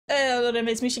Hello there,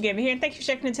 it's Misha Gamer here, and thank you for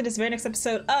checking into this very next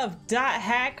episode of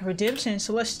 .hack Redemption.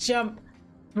 So let's jump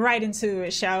right into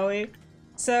it, shall we?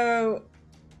 So,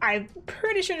 I'm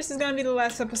pretty sure this is going to be the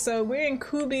last episode. We're in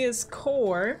Cubia's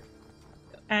core,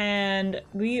 and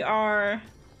we are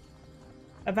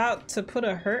about to put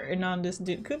a hurting on this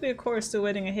dude. Cubia core is still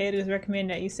waiting ahead. It is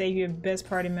recommended that you save your best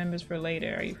party members for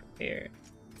later. Are you prepared?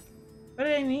 What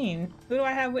do they mean? Who do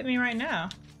I have with me right now?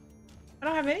 I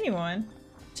don't have anyone.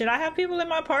 Should I have people in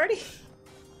my party?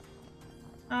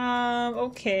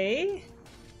 Okay.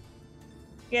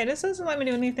 Yeah, this doesn't let me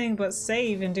do anything but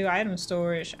save and do item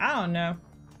storage. I don't know.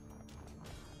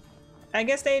 I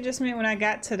guess they just meant when I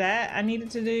got to that, I needed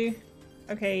to do...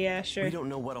 Okay, yeah, sure. We don't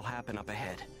know what'll happen up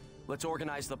ahead. Let's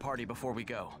organize the party before we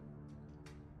go.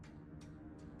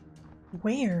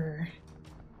 Where?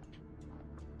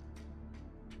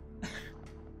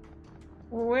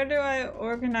 Where do I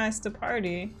organize the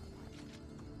party?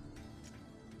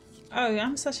 Oh,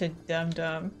 I'm such a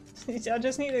dum-dum. I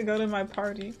just need to go to my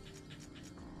party.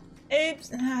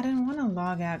 Oops, I didn't want to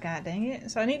log out, god dang it.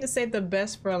 So I need to save the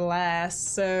best for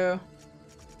last, so...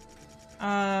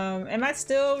 am I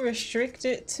still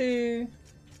restricted to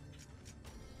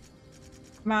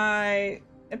my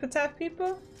epitaph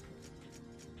people?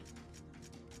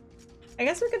 I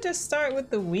guess we could just start with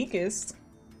the weakest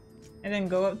and then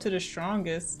go up to the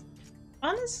strongest.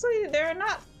 Honestly, they're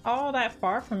not all that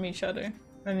far from each other.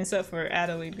 I mean, except for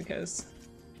Adelie, because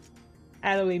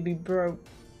Adelie be broke.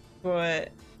 But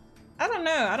I don't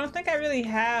know. I don't think I really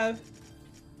have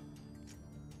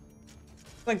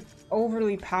like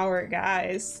overly powered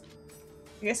guys.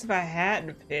 I guess if I had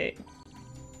to pick,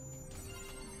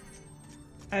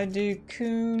 I'd do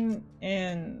Kun,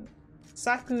 and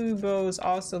Sakubo is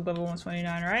also level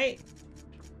 129, right?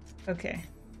 Okay.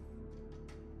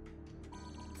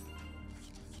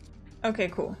 Okay,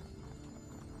 cool.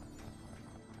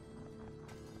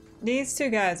 These two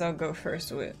guys I'll go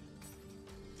first with.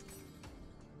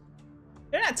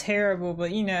 They're not terrible,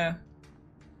 but you know,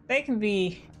 they can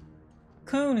be...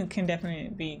 Kun can definitely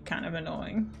be kind of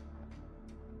annoying.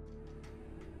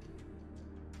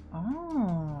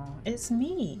 Oh, it's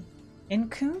me and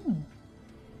Kun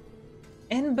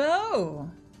and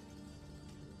Bo.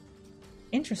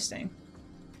 Interesting.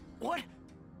 What?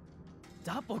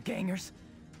 Doppelgangers?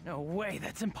 No way,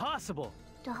 that's impossible.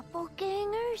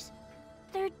 Doppelgangers?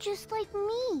 They're just like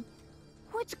me.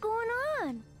 What's going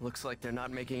on? Looks like they're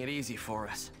not making it easy for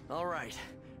us. All right,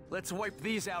 let's wipe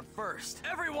these out first.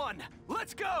 Everyone,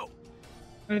 let's go!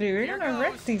 Oh, dude, we're gonna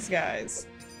wreck these guys.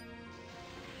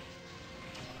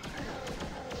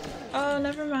 Oh,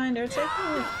 never mind. They're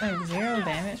taking like 0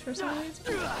 damage for some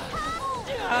reason.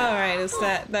 Alright, it's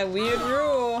that weird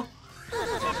rule.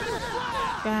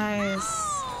 Guys.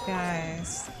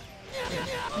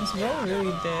 Is Bo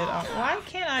really dead? Oh, why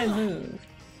can't I move?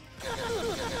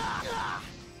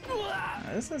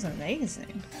 Oh, this is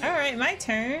amazing. Alright, my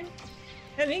turn.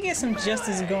 Let me get some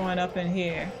justice going up in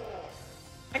here.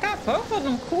 I got both of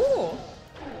them. Cool.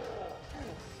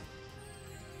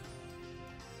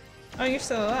 Oh, you're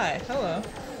still alive. Hello.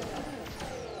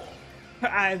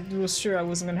 I was sure I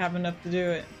wasn't gonna have enough to do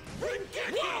it.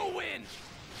 Whirlwind!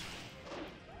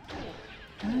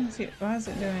 Why is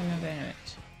it doing no damage?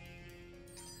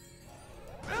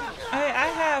 I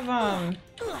have,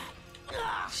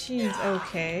 she's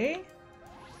okay.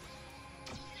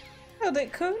 Oh,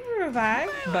 that could revive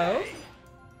Bo.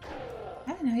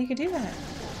 I didn't know you could do that.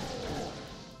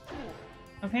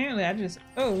 Apparently I just...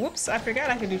 Oh, whoops, I forgot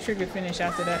I could do trigger finish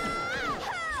after that.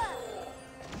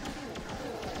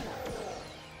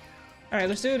 Alright,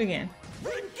 let's do it again.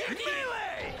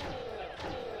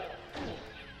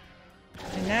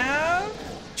 And now,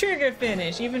 trigger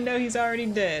finish, even though he's already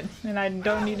dead, and I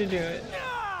don't need to do it.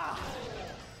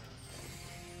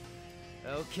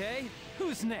 Okay,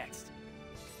 who's next?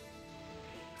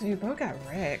 Dude, Bo got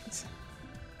wrecked.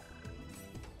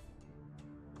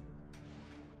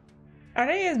 Are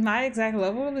they at my exact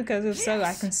level? Because if so,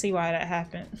 I can see why that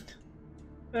happened.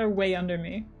 They're way under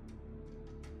me.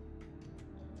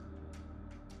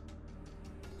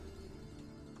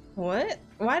 What?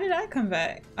 Why did I come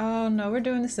back? Oh no, we're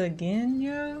doing this again,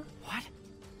 yo? What?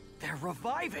 They're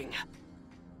reviving!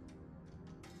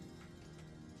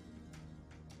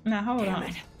 Now hold Damn on.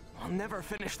 it. I'll never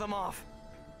finish them off.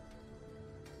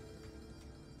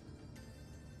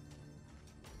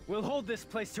 We'll hold this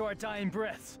place to our dying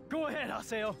breaths. Go ahead,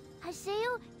 Haseo.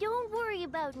 Haseo, don't worry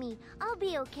about me. I'll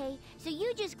be okay. So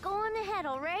you just go on ahead,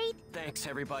 alright? Thanks,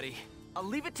 everybody. I'll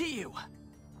leave it to you.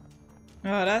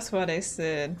 Oh, that's why they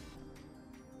said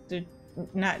to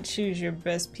not choose your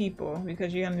best people,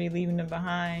 because you're gonna be leaving them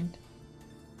behind.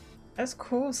 That's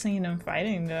cool seeing them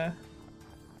fighting though.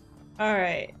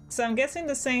 Alright, so I'm guessing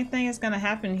the same thing is gonna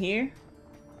happen here.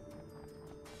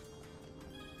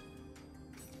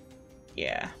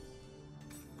 Yeah.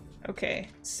 Okay,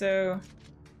 so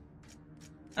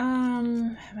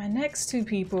my next two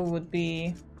people would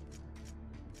be,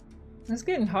 it's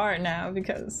getting hard now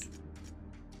because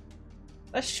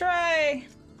let's try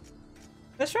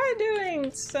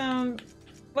doing some,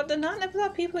 but the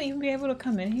non-episode people even be able to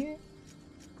come in here?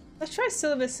 Let's try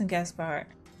Syllabus and Gaspard.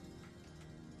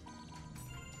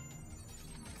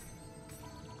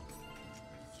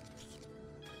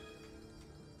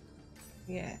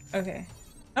 Yeah, okay.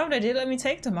 Oh, they did let me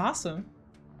take them, awesome.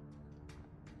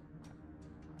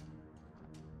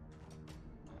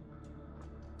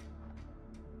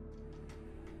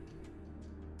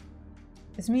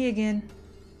 It's me again.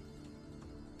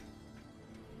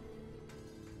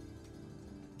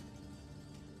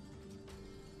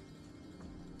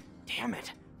 Damn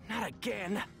it, not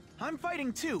again. I'm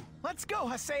fighting too. Let's go,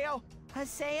 Haseo.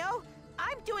 Haseo?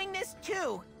 I'm doing this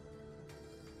too.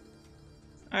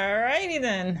 Alrighty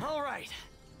then. All right,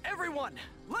 everyone,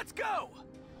 let's go.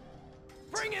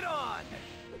 Bring it on.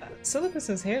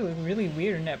 Syllabus's hair looked really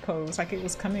weird in that pose, like it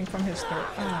was coming from his throat.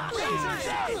 Oh,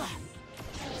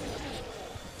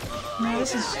 no,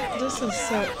 this is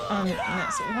so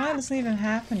unnecessary. Why is this even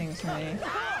happening to me?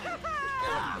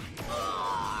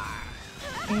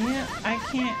 Yeah, I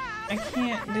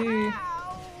can't do.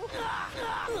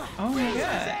 Oh my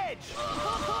god.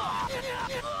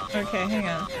 Okay, hang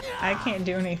on. I can't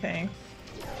do anything.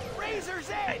 Razor's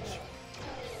Edge.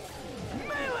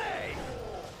 Melee.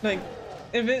 Like,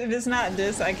 if it's not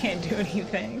this, I can't do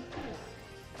anything.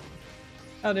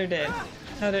 Oh, they're dead.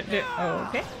 Oh, they're oh,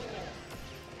 okay.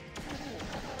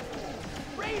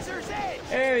 Razor's Edge.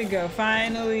 There we go.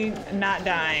 Finally, not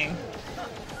dying.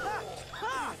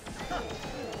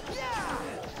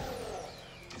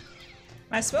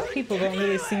 My spell people don't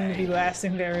really seem to be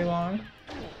lasting very long.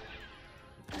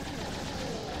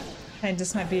 And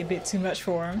this might be a bit too much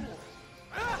for him.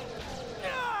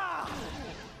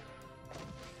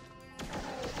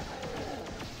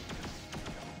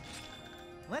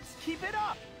 Let's keep it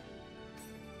up.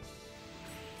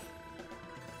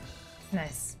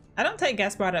 Nice. I don't take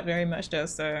Gaspard up very much though,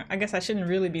 so I guess I shouldn't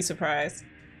really be surprised.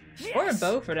 Yes. Or a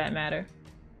bow for that matter.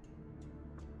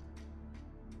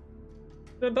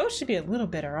 But both should be a little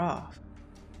better off.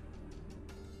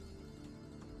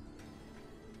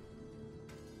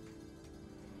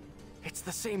 It's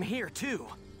the same here too.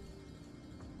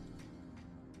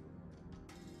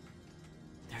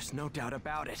 There's no doubt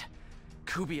about it.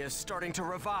 Cubia is starting to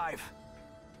revive.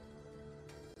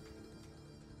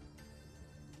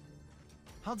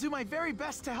 I'll do my very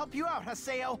best to help you out,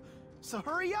 Haseo. So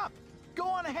hurry up. Go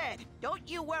on ahead. Don't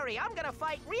you worry, I'm gonna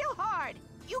fight real hard.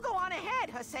 You go on ahead,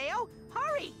 Haseo.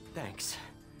 Hurry! Thanks.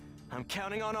 I'm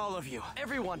counting on all of you.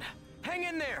 Everyone, hang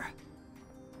in there.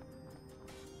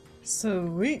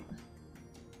 Sweet.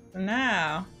 So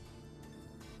now,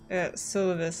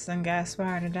 Syllabus and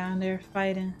Gaspard are down there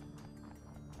fighting.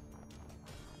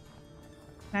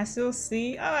 Can I still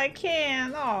see? Oh, I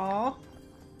can. Aw.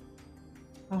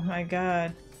 Oh my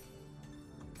god.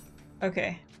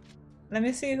 Okay. Let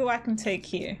me see who I can take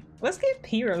here. Let's get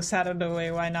Pyros out of the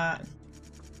way. Why not?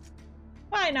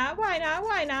 Why not? Why not?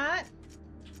 Why not?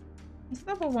 It's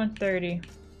level 130.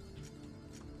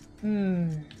 Who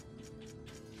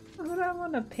do I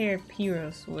want to pair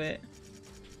Pyros with?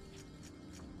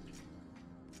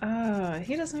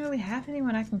 He doesn't really have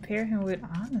anyone I can pair him with,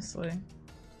 honestly.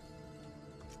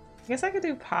 I guess I could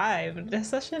do Pi, but that's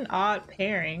such an odd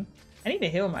pairing. I need to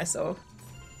heal myself.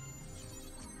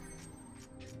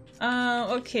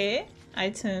 Okay.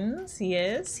 Items,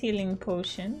 yes. Healing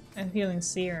potion and healing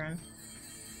serum.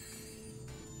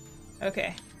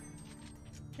 Okay.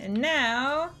 And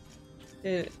now,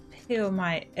 to heal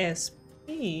my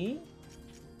SP.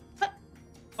 What?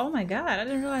 Oh my god, I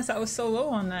didn't realize I was so low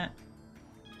on that.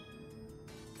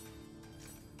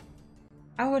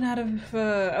 I would not have,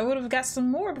 I would have got some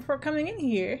more before coming in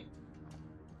here.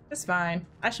 It's fine.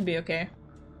 I should be okay.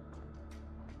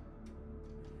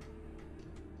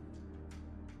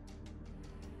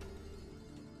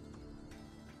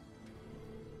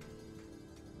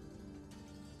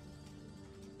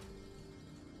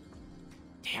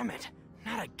 Damn it,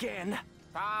 not again.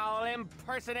 Foul,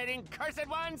 impersonating, cursed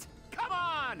ones! Come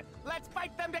on! Let's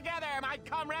fight them together, my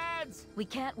comrades! We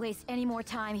can't waste any more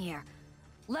time here.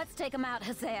 Let's take them out,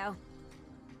 Haseo.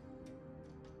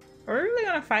 Are we really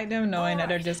gonna fight them knowing that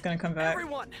they're just gonna come back?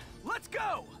 Everyone, let's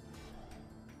go!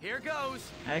 Here goes!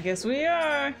 I guess we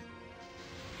are.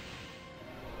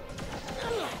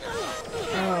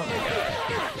 Oh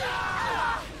my god.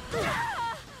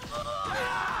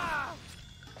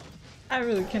 I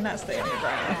really cannot stay on the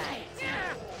ground.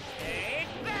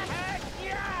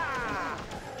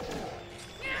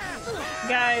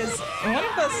 Guys, one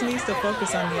of us needs to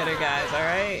focus on the other guys,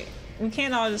 alright? We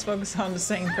can't all just focus on the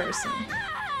same person.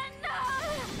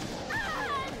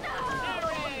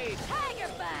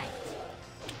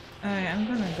 Alright, I'm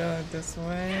gonna go this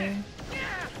way.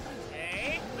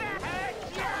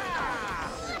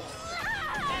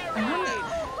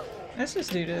 Let's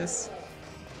just do this.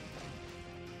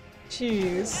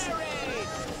 Jeez.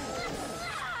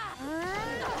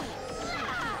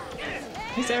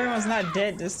 At least everyone's not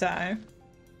dead this time.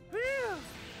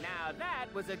 Now that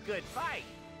was a good fight.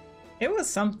 It was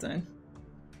something.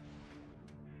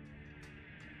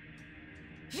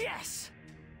 Yes.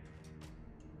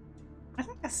 I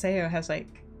think Haseo has like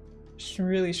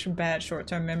really bad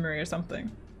short-term memory or something.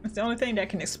 It's the only thing that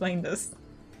can explain this.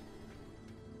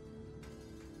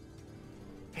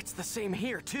 It's the same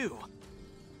here, too.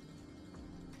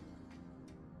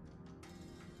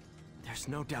 There's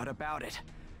no doubt about it.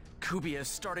 Cubia is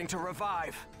starting to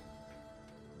revive.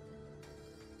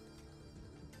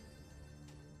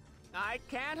 I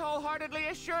can't wholeheartedly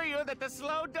assure you that the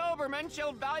slow Doberman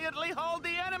shall valiantly hold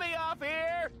the enemy off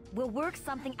here. We'll work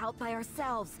something out by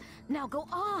ourselves. Now go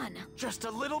on. Just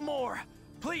a little more.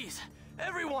 Please,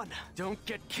 everyone, don't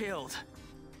get killed.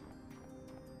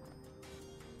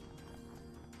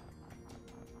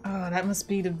 Oh, that must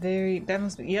be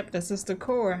yep, this is the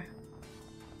core.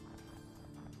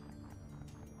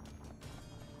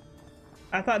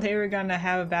 I thought they were gonna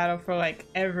have a battle for like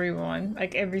everyone,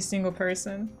 like every single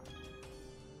person.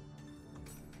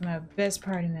 My best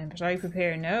party members, are you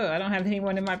prepared? No, I don't have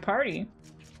anyone in my party.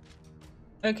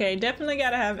 Okay, definitely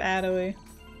gotta have Adelie.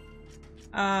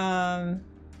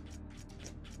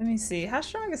 Let me see, how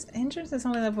strong is Endurance? It's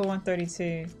only level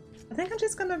 132. I think I'm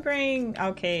just gonna bring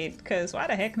Arcade, because why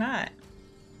the heck not?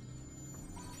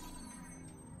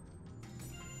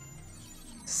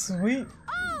 Sweet.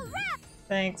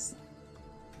 Thanks.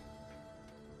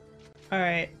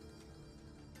 Alright.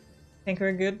 I think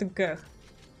we're good to go.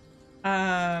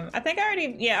 I think I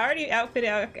already outfitted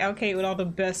Arcade with all the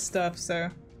best stuff, so.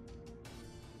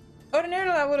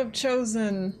 Ordinarily I would have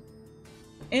chosen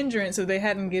Endurance if they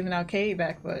hadn't given Arcade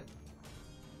back, but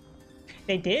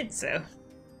they did, so.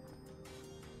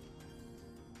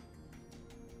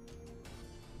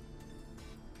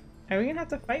 Are we gonna have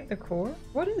to fight the core?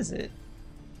 What is it?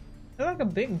 They're like a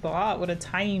big blob with a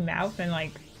tiny mouth and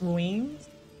like wings.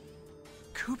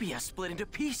 Cubia split into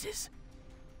pieces.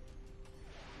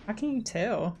 How can you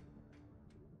tell?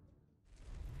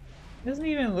 It doesn't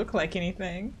even look like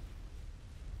anything.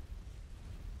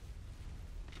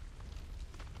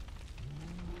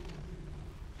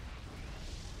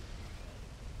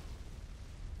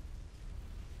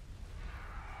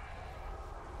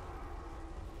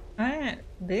 Alright,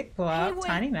 big blob, Hey, wait,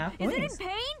 tiny mouth, is wings. it in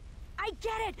pain? I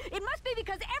get it. It must be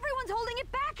because everyone's holding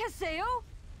it back, Haseo.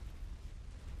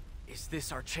 Is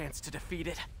this our chance to defeat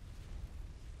it?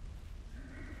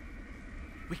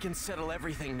 We can settle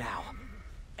everything now.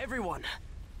 Everyone,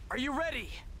 are you ready?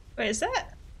 Wait, is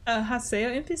that a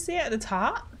Haseo NPC at the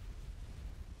top?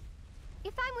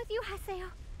 If I'm with you, Haseo,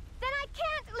 then I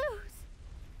can't lose.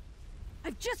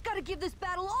 I've just got to give this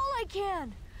battle all I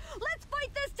can. Let's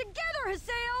fight this together,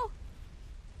 Haseo.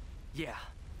 Yeah.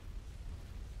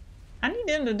 I need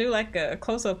them to do like a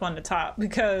close-up on the top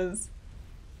because...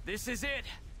 This is it.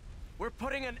 We're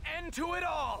putting an end to it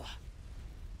all.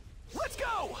 Let's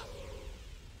go!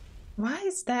 Why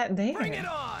is that there? Bring it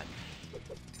on!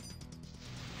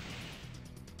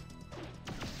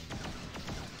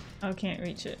 Oh, can't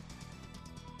reach it.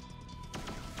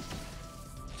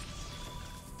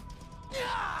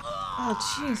 Oh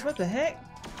jeez, what the heck?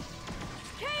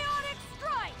 Chaotic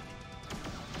strike.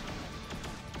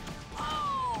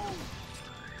 Oh!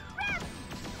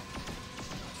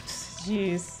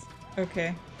 Jeez.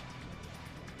 Okay.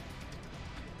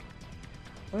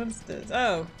 What is this?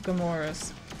 Oh,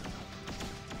 Gamora's.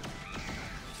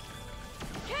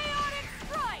 Chaotic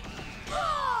strike.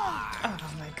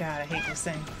 Oh my god, I hate this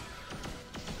thing.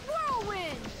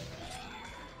 Whirlwind.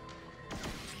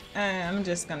 I'm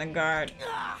just gonna guard.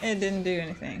 It didn't do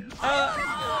anything.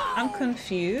 I'm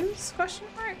confused? Question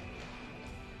mark?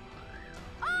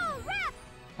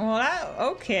 Well, that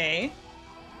okay.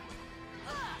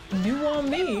 You want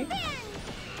me?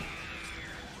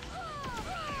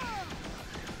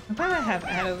 I'm glad I have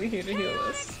Ad over here to heal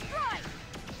us.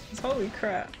 Holy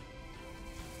crap.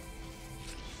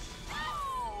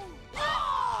 Oh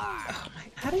my,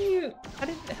 how do you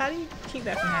keep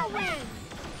that from happening?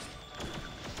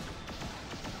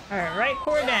 Alright, right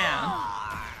core down.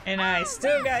 And I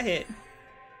still got hit.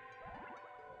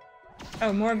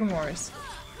 Oh, more Gamoras.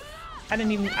 I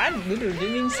literally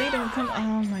didn't even see them come.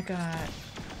 Oh my god.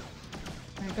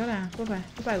 Alright, go down. Goodbye.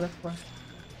 Goodbye, left four.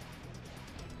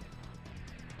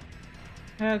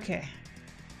 Okay.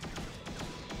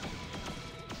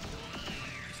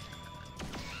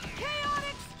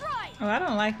 Chaotic strike. Oh, I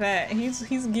don't like that.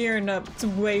 He's gearing up to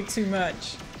way too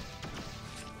much.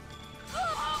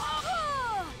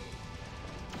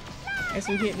 Guess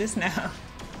we get this now.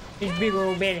 This big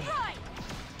old Betty.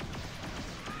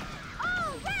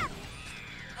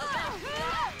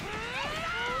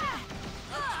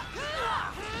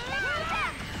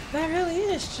 That really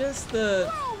is just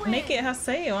the naked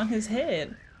Haseo on his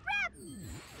head.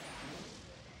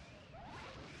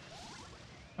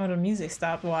 Oh, the music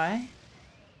stopped. Why?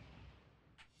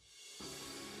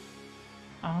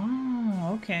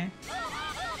 Oh, okay.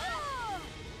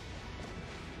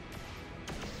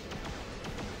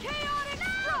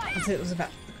 It was about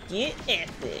to get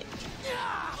epic.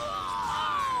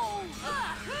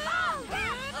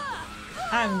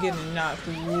 I'm getting knocked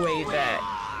way back.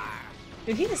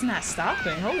 Dude, he is not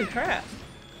stopping. Holy crap.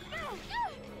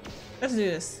 Let's do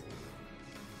this.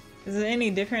 Is it any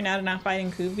different now that I'm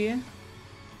fighting Cubia?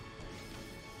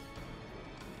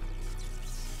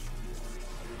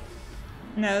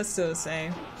 No, it's still the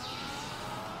same.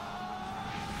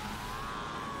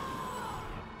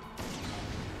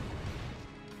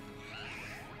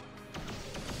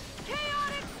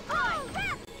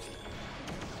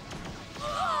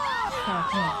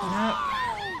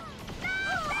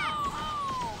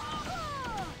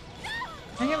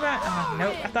 Oh,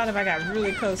 nope. I thought if I got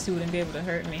really close, he wouldn't be able to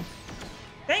hurt me.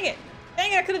 Dang it!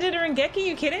 Dang it, I could've did a Rengeki,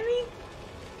 you kidding me?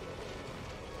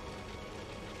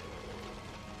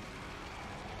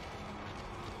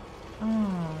 Oh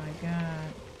my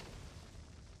god.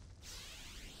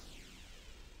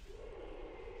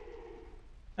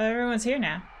 Oh, everyone's here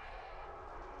now.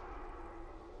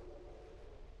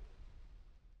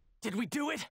 Did we do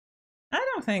it? I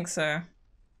don't think so.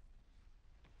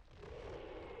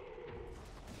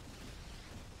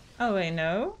 Oh wait,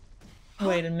 no.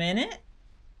 Wait a minute.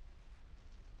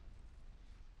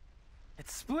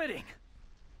 It's splitting.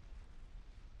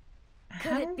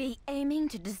 Could it be aiming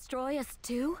to destroy us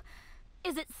too?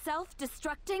 Is it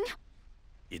self-destructing?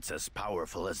 It's as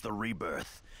powerful as the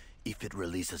rebirth. If it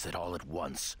releases it all at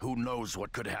once, who knows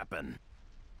what could happen?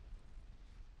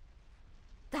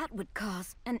 That would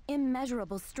cause an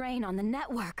immeasurable strain on the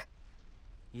network.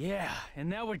 Yeah,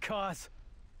 and that would cause...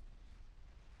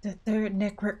 The third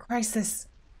network crisis.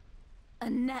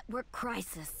 A network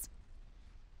crisis.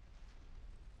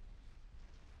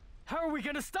 How are we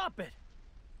gonna stop it?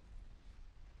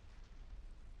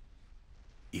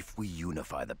 If we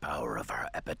unify the power of our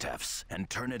epitaphs and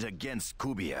turn it against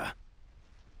Cubia.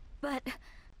 But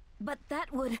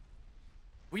that would...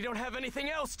 We don't have anything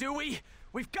else, do we?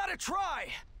 We've got to try!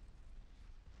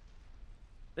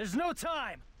 There's no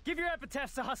time! Give your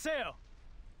epitaphs to Haseo!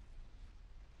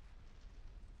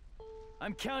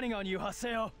 I'm counting on you,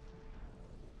 Haseo!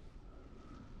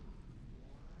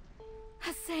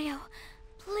 Haseo,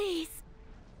 please.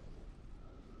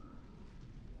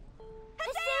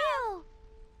 Haseo!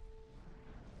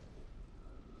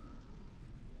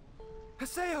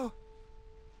 Haseo!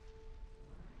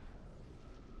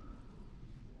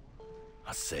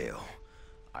 Haseo,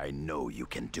 I know you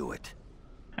can do it.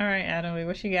 Alright, Adamie,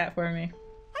 what you got for me?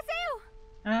 Haseo!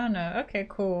 I don't know. Okay,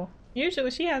 cool.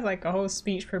 Usually she has like a whole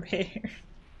speech prepared.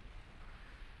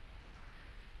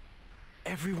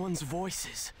 Everyone's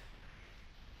voices,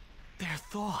 their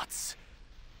thoughts,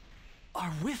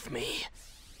 are with me.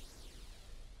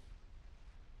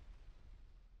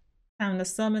 Time to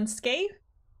summon Scape.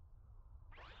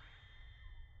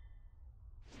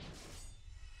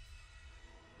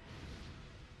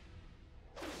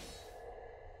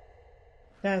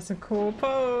 That's a cool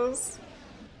pose.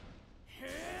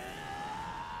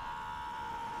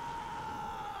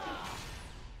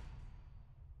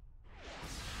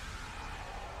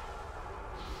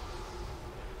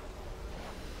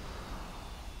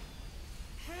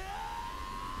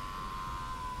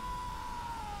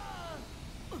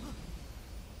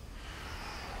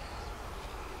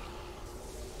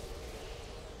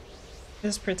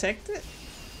 Just protect it?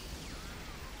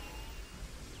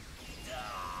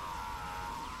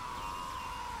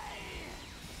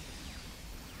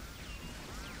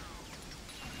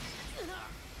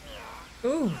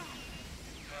 Ooh.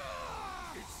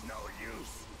 It's no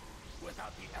use.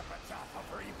 Without the epitaph of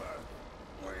rebirth,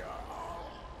 we are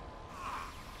all...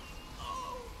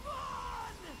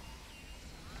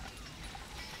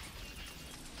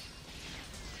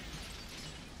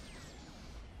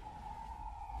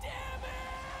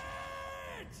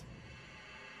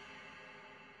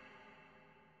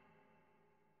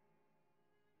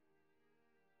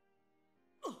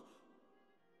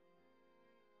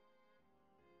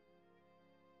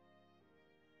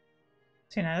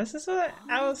 You know, this is what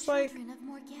I was like, Children of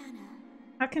Morgana.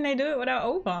 how can they do it without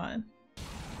Ovan?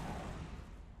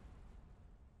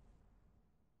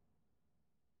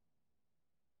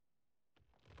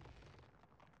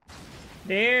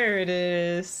 There it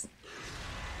is.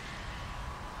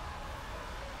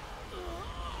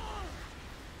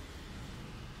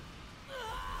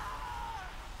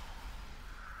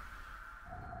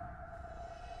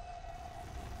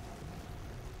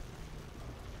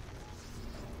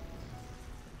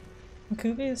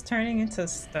 Cubia is turning into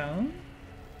stone?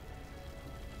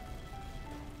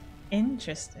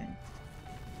 Interesting.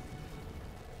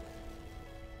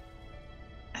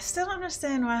 I still don't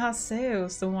understand why Haseo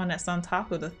is the one that's on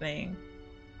top of the thing.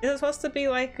 Is it supposed to be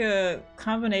like a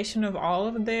combination of all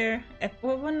of their...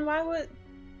 Why would...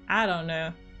 I don't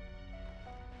know.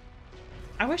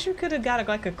 I wish we could have got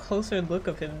like a closer look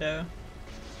of him though.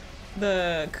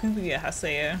 The Cubia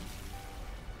Haseo.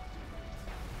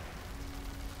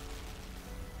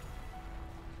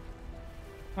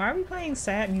 Why are we playing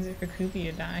sad music for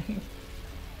Cubia dying?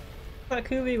 I thought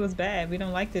Cubia was bad. We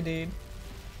don't like the dude.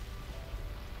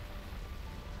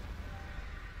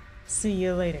 See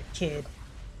you later, kid.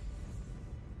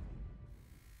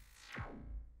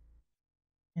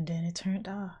 And then it turned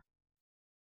off.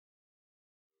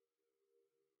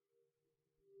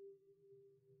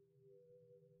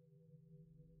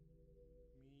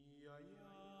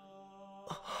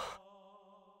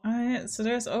 Alright, so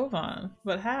there's Ovan,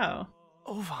 but how?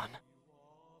 Ovan.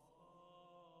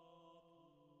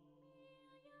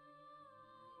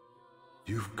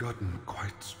 You've gotten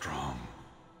quite strong.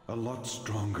 A lot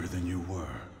stronger than you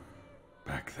were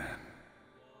back then.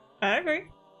 I agree.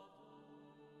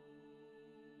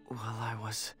 Well, I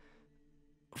was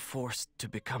forced to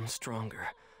become stronger,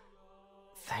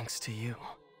 thanks to you.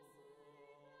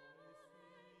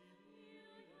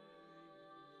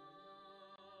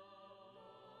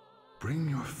 Bring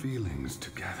your feelings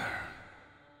together.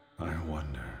 I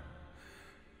wonder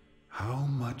how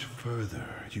much further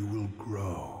you will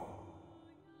grow.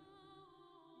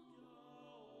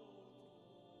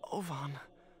 Ovan,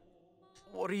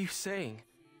 what are you saying?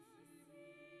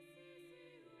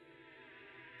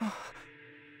 I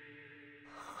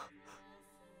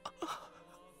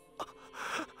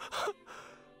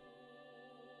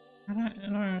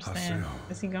don't understand.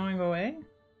 Haseo. Is he going away?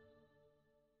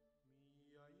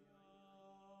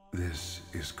 This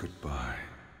is goodbye.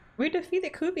 We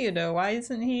defeated Cubia though. Why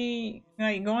isn't he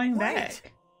like going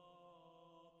back?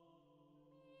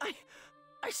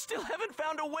 I still haven't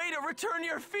found a way to return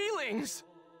your feelings.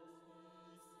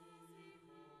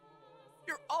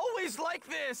 You're always like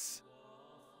this.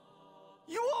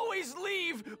 You always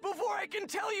leave before I can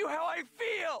tell you how I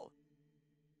feel.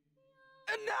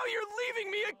 And now you're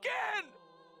leaving me again.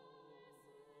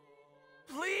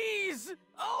 Please,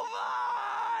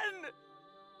 Ovan!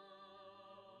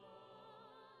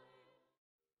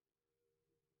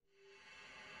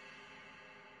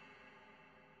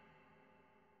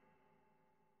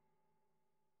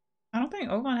 I don't think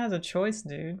Ovan has a choice,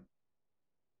 dude.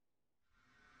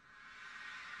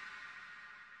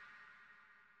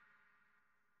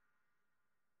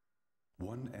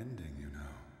 One ending, you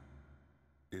know,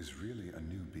 is really a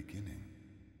new beginning.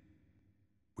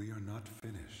 We are not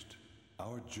finished.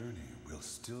 Our journey will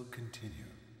still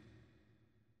continue.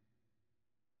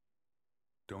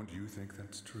 Don't you think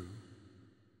that's true?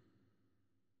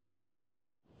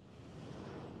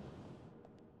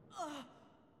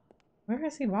 Where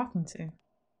is he walking to?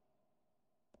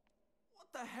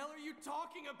 What the hell are you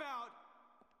talking about?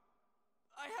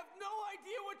 I have no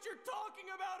idea what you're talking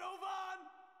about, Ovan!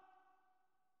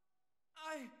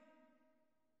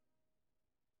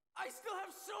 I still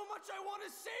have so much I want to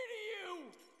say to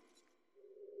you!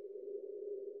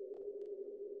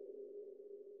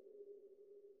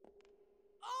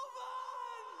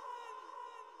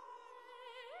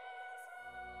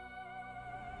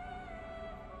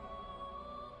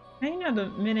 And you know, the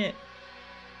minute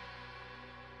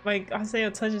like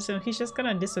Haseo touches him, he's just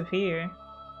gonna disappear.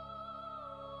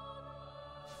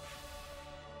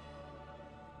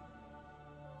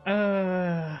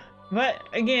 But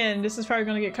again, this is probably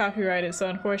gonna get copyrighted, so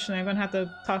unfortunately I'm gonna have to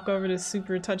talk over this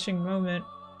super touching moment.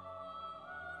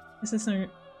 This is some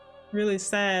really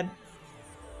sad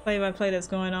play-by-play that's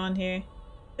going on here.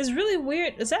 It's really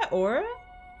weird. Is that Aura?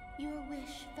 Your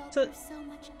wish felt So- for so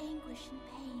much anguish and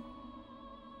pain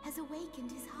has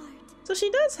awakened his heart. So she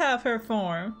does have her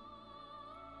form.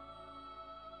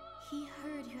 He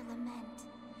heard your lament,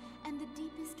 and the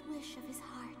deepest wish of his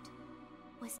heart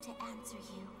was to answer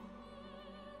you.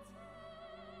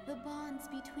 The bonds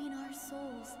between our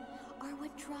souls are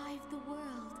what drive the world.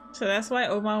 So that's why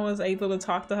Oban was able to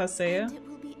talk to Haseo? And it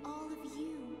will be all of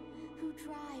you who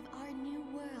drive our new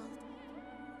world.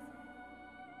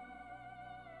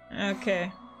 Okay.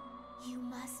 Now, you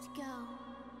must go,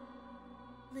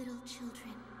 little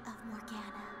children of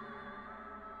Morgana.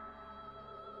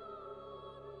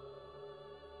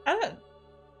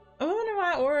 I wonder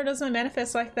why Aura doesn't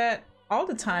manifest like that all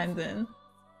the time then.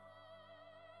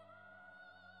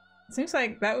 It seems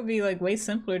like that would be like way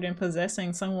simpler than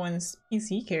possessing someone's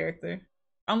PC character.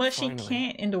 Unless Finally, she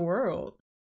can't in the world.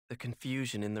 the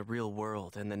confusion in the real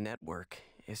world and the network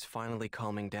is finally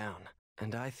calming down,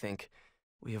 and I think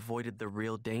we avoided the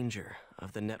real danger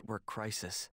of the network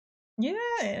crisis. Yeah,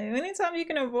 anytime you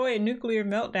can avoid nuclear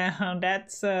meltdown,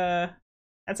 that's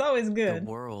always good. The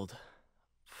world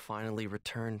finally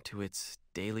returned to its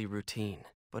daily routine,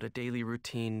 but a daily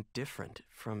routine different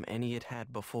from any it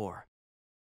had before.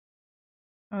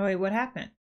 Oh wait, what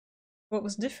happened? What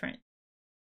was different?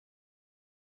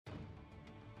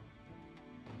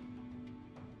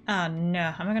 Oh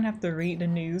no, I'm gonna have to read the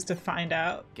news to find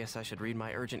out. Guess I should read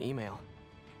my urgent email.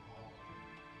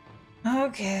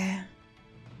 Okay.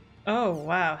 Oh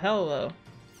wow, hello.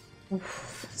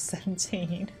 Oof,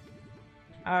 17.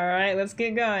 Alright, let's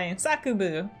get going.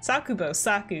 Saku.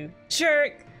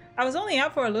 Jerk! I was only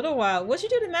out for a little while. What'd you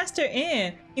do to Master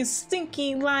N? You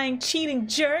stinky, lying, cheating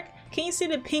jerk! Can you see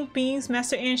the pink beams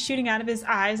Master N shooting out of his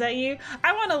eyes at you?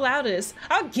 I want to allow this.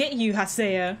 I'll get you,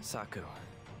 Haseo. Saku,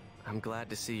 I'm glad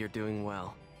to see you're doing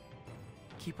well.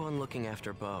 Keep on looking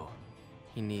after Bo.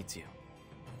 He needs you.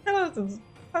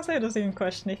 Haseo doesn't even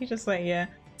question it. He's just like, yeah.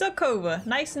 Dokova,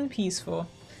 nice and peaceful.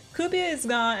 Cubia is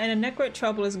gone and the network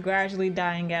trouble is gradually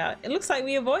dying out. It looks like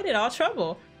we avoided all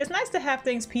trouble. It's nice to have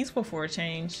things peaceful for a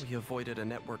change. We avoided a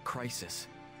network crisis.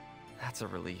 That's a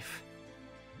relief.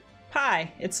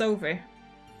 Pi, it's over.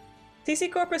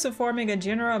 TC Corp is performing a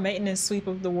general maintenance sweep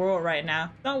of the world right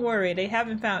now. Don't worry, they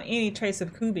haven't found any trace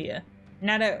of Cubia.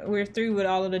 Now that we're through with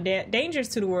all of the dangers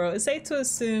to the world, it's safe to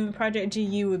assume Project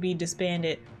GU will be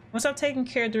disbanded. Once I've taken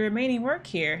care of the remaining work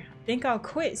here, I think I'll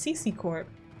quit CC Corp.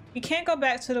 You can't go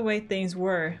back to the way things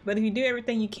were, but if you do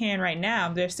everything you can right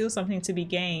now, there's still something to be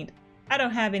gained. I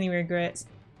don't have any regrets.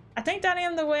 I think that I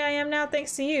am the way I am now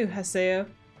thanks to you, Haseo.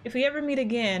 If we ever meet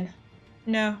again,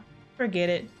 no, forget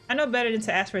it. I know better than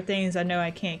to ask for things I know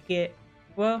I can't get.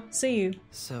 Well, see you.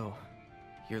 So,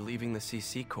 you're leaving the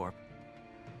CC Corp.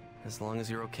 As long as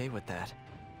you're okay with that.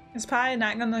 Is Pi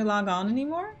not gonna log on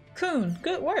anymore? Coon,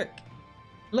 good work.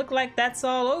 Look like that's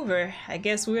all over. I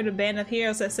guess we're the band of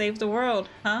heroes that saved the world,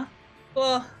 huh?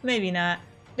 Well, maybe not.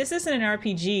 This isn't an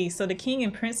RPG, so the king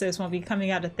and princess won't be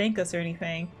coming out to thank us or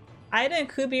anything. Ida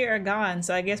and Cubia are gone,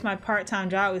 so I guess my part-time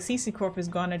job with CC Corp is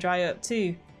going to dry up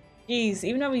too. Geez,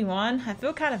 even though we won, I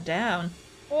feel kind of down.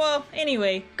 Well,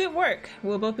 anyway, good work.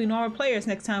 We'll both be normal players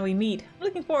next time we meet. I'm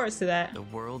looking forward to that. The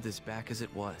world is back as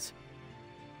it was.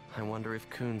 I wonder if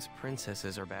Kuhn's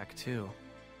princesses are back too.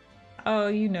 Oh,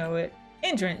 you know it.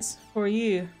 Entrance for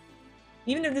you.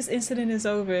 Even if this incident is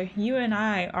over, you and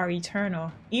I are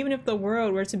eternal. Even if the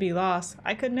world were to be lost,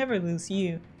 I could never lose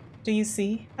you. Do you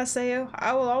see, Haseo?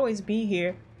 I will always be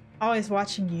here, always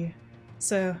watching you.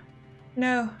 So,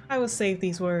 no, I will save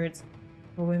these words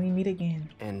for when we meet again.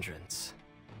 Entrance.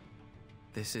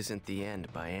 This isn't the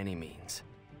end by any means.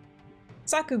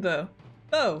 Sakubo.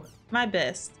 Bo, my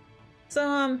best.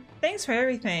 So, thanks for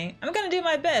everything. I'm gonna do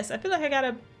my best. I feel like I got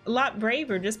a lot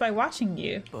braver just by watching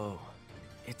you. Bo,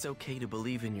 it's okay to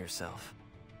believe in yourself.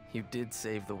 You did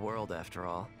save the world after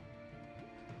all.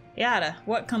 Yada,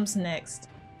 what comes next?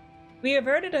 We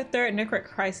averted a third network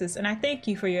crisis and I thank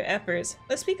you for your efforts.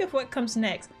 Let's speak of what comes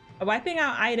next. By wiping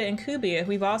out Ida and Cubia,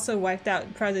 we've also wiped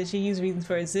out Project GU's reasons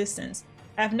for existence.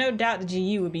 I have no doubt the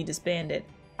GU will be disbanded.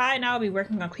 I and I will be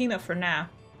working on cleanup for now.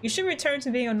 You should return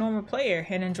to being a normal player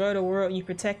and enjoy the world you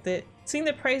protected. Sing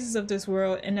the praises of this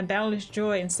world and the boundless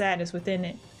joy and sadness within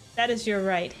it. That is your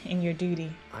right and your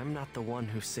duty. I'm not the one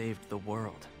who saved the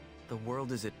world. The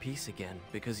world is at peace again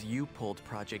because you pulled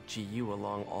Project GU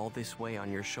along all this way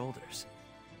on your shoulders.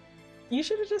 You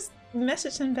should have just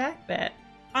messaged him back that.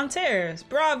 Antares,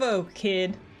 bravo,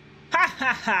 kid. Ha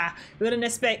ha ha! Wouldn't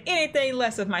expect anything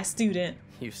less of my student.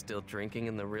 You still drinking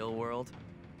in the real world?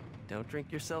 Don't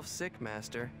drink yourself sick,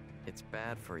 Master. It's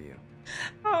bad for you.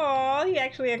 Oh, he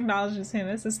actually acknowledges him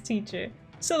as his teacher.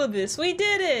 Syllabus, we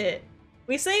did it!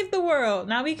 We saved the world.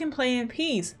 Now we can play in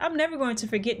peace. I'm never going to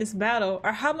forget this battle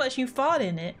or how much you fought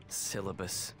in it.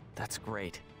 Syllabus. That's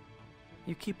great.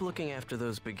 You keep looking after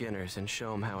those beginners and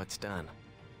show them how it's done.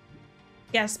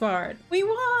 Gaspard, we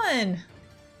won!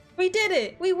 We did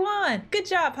it! We won! Good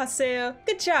job, Haseo.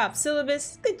 Good job,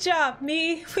 Syllabus. Good job,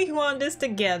 me. We won this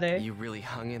together. You really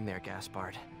hung in there,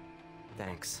 Gaspard.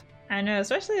 Thanks. I know,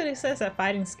 especially when he says that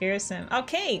fighting scares him.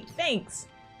 Okay, thanks.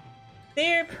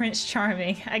 Dear Prince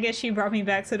Charming, I guess you brought me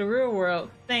back to the real world.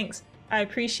 Thanks. I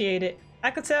appreciate it. I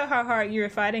could tell how hard you were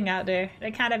fighting out there.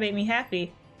 That kind of made me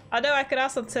happy. Although I could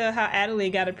also tell how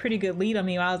Adelaide got a pretty good lead on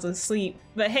me while I was asleep.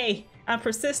 But hey, I'm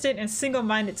persistent and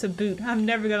single-minded to boot. I'm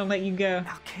never gonna let you go.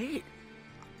 Now, Kate,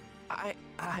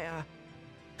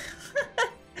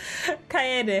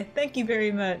 Kaede, thank you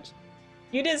very much.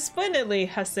 You did splendidly,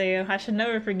 Haseo. I should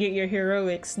never forget your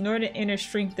heroics, nor the inner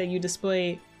strength that you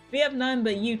displayed. We have none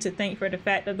but you to thank for the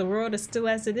fact that the world is still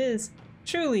as it is.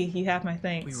 Truly, you have my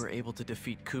thanks. We were able to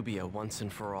defeat Cubia once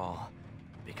and for all,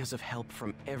 because of help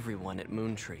from everyone at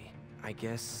Moontree. I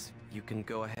guess you can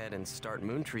go ahead and start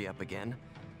Moontree up again,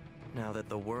 now that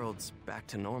the world's back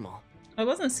to normal. Oh,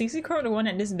 wasn't CC the one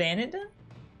that disbanded them?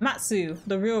 Matsu,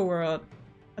 the real world.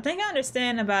 I think I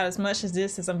understand about as much as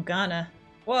this as I'm gonna.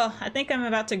 Well, I think I'm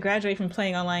about to graduate from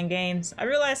playing online games. I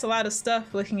realized a lot of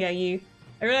stuff looking at you.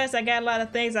 I realized I got a lot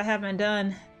of things I haven't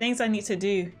done, things I need to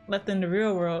do, left in the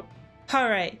real world.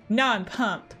 Alright, now I'm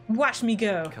pumped. Watch me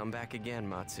go. Come back again,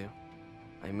 Matsu.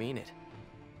 I mean it.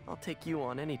 I'll take you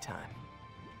on anytime.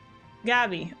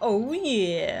 Gabi, oh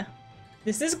yeah.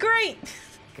 This is great!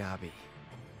 Gabi.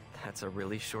 That's a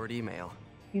really short email.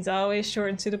 He's always short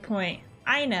and to the point.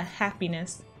 Aina,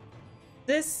 happiness.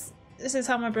 This is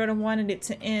how my brother wanted it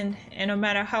to end, and no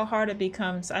matter how hard it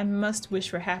becomes, I must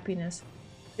wish for happiness.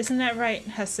 Isn't that right,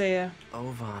 Haseo?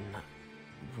 Ovan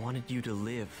wanted you to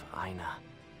live, Aina.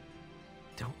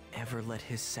 Don't ever let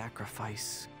his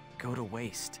sacrifice go to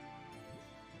waste.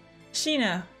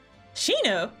 Shino.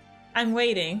 Shino? I'm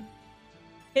waiting.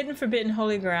 Hidden Forbidden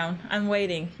Holy Ground. I'm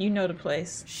waiting. You know the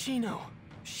place. Shino!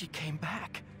 She came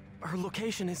back. Her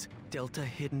location is Delta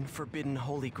Hidden Forbidden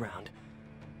Holy Ground.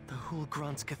 The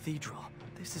Hulgrans Cathedral.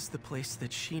 This is the place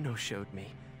that Shino showed me.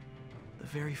 The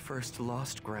very first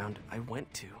lost ground I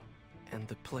went to. And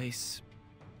the place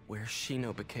where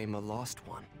Shino became a lost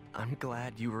one. I'm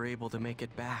glad you were able to make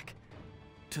it back.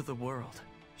 To the world.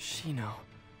 Shino.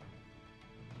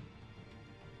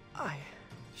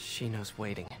 Shino's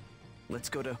waiting. Let's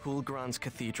go to Hulgrans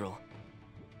Cathedral.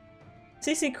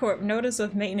 CC Corp, notice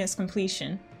of maintenance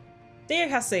completion. Dear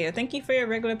Haseo, thank you for your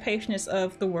regular patience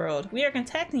of the world. We are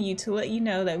contacting you to let you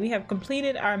know that we have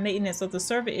completed our maintenance of the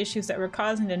server issues that were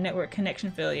causing the network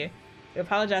connection failure. We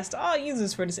apologize to all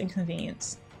users for this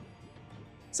inconvenience.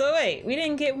 So wait, we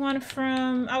didn't get one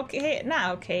from from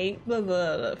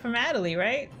Adelaide,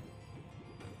 right?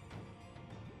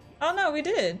 Oh no, we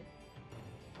did.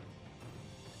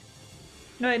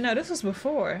 No, wait, no, this was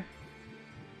before.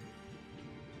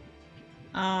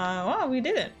 Well, we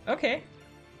didn't. Okay.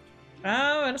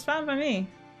 Oh, that's fine by me.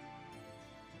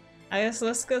 I guess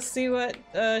let's go see what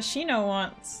Shino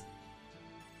wants.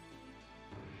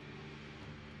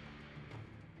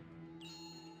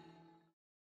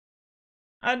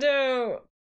 Although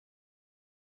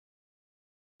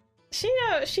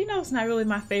Shino's not really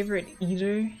my favorite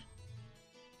either.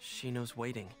 Shino's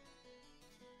waiting.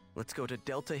 Let's go to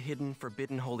Delta Hidden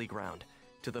Forbidden Holy Ground,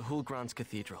 to the Hulgrans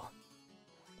Cathedral.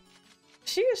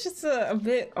 She was just a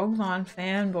bit Ovan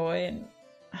fanboy, and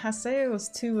Haseo was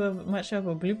too much of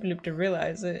a bloop bloop to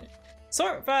realize it.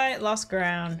 Sword fight, lost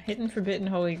ground, hidden forbidden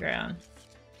holy ground.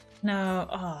 No,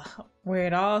 where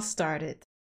it all started.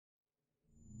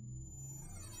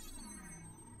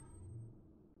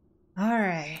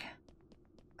 Alright.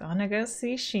 Gonna go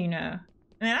see Shino.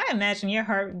 Man, I imagine your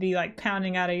heart would be like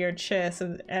pounding out of your chest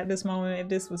at this moment if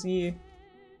this was you.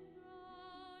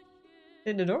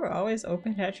 Did the door always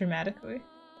open that dramatically?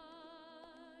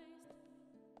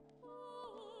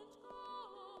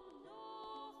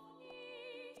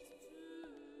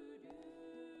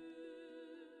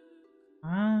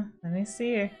 Let me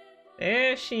see her.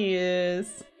 There she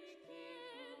is.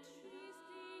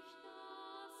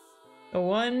 The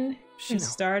one who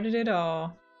started it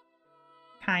all.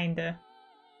 Kinda.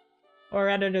 Or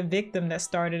rather the victim that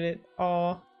started it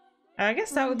all. I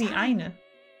guess that would be Aina.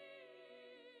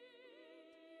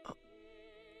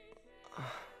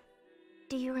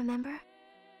 Do you remember?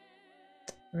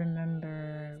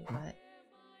 Remember what?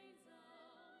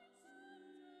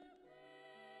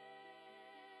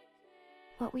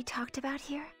 What we talked about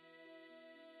here?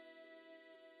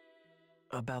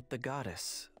 About the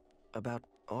goddess. About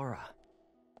Aura.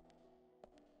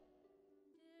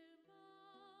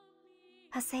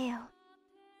 Haseo.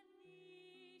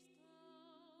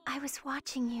 I was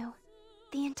watching you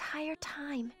the entire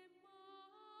time.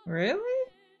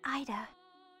 Really? Ida.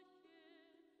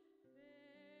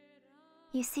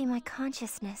 You see, my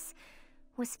consciousness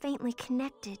was faintly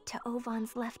connected to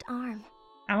Ovan's left arm.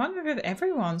 I wonder if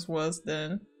everyone's was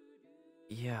then.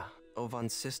 Yeah,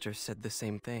 Ovan's sister said the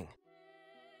same thing.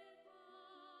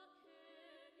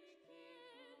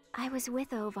 I was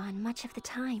with Ovan much of the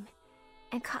time,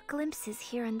 and caught glimpses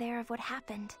here and there of what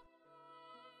happened.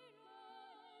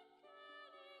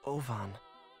 Ovan.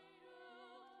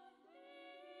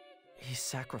 He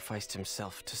sacrificed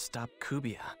himself to stop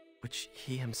Cubia, which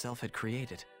he himself had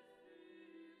created.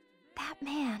 That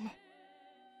man.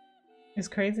 It's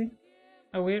crazy.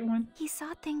 A weird one. He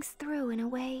saw things through in a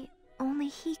way only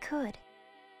he could.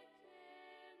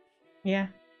 Yeah.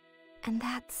 And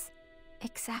that's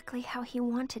exactly how he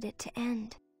wanted it to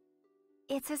end.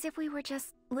 It's as if we were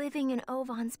just living in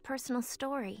Ovan's personal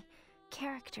story,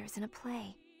 characters in a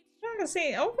play. I can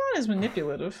see Ovan is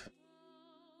manipulative.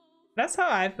 That's how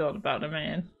I felt about the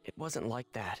man. It wasn't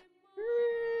like that.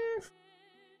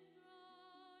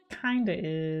 Kinda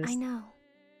is. I know.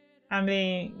 I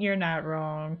mean, you're not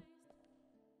wrong.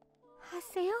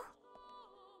 Haseo?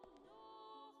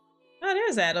 Oh,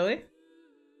 there's Adelie.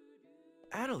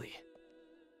 Adelie.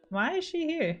 Why is she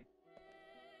here?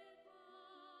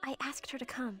 I asked her to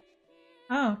come.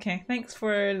 Oh, okay. Thanks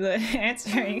for the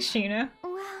answering, Sheena.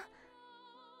 Well...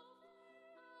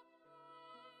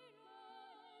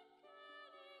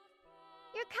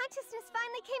 Your consciousness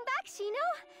finally came back, Shino!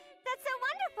 That's so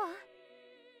wonderful!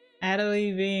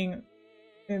 Adelie being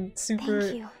super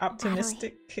Thank you,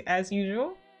 optimistic as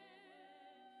usual.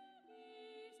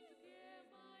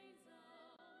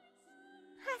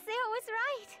 Haseo was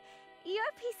right.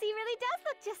 Your PC really does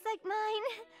look just like mine.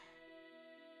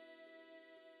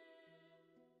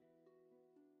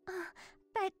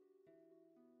 But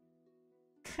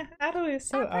Adelie is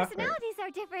so our awkward. personalities are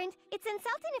different. It's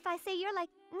insulting if I say you're like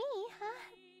me, huh?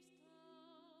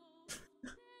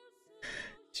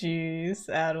 Jeez,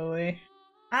 Adelie.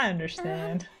 I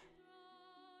understand.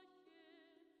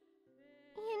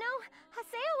 You know,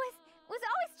 Haseo was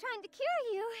always trying to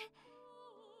cure you.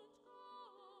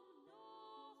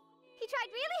 He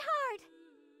tried really hard.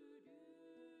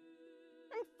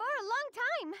 And for a long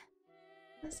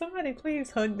time. Somebody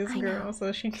please hug this girl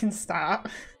so she can stop.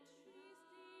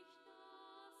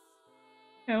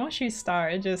 Yeah, once you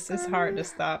start, it's hard to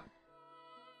stop.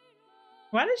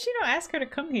 Why did she not ask her to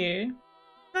come here?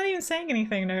 Not even saying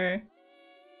anything to her.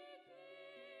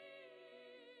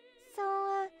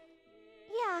 So,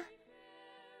 yeah.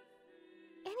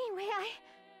 Anyway,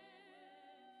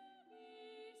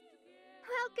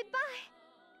 well, goodbye.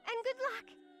 And good luck.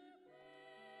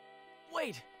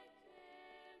 Wait!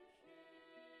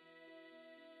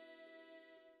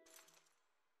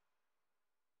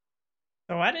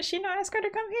 So why did she not ask her to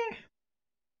come here?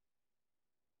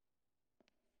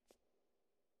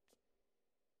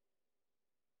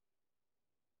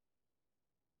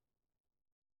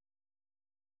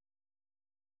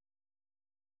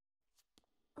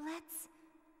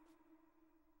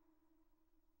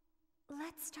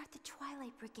 Let's start the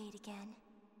Twilight Brigade again.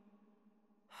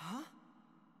 Huh?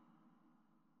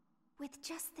 With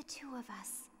just the two of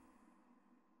us.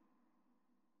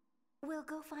 We'll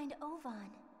go find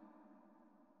Ovan.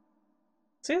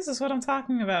 See, this is what I'm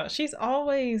talking about. She's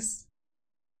always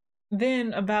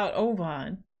been about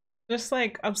Ovan. Just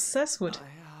like obsessed with him.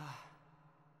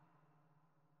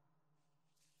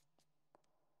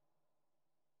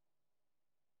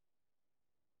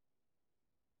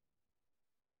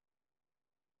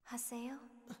 Haseo?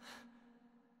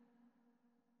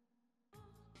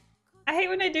 I hate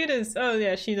when they do this. Oh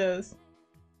yeah, she does.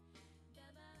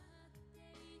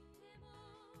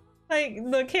 Like,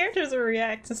 the characters will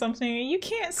react to something and you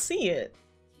can't see it.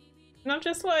 And I'm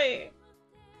just like,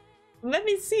 let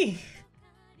me see.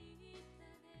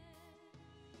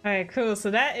 Alright, cool.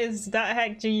 So that is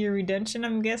 .hack Junior Redemption,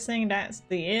 I'm guessing. That's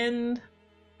the end.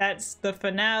 That's the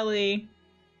finale.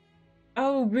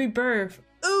 Oh, Rebirth.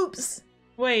 Oops!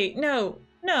 Wait, no.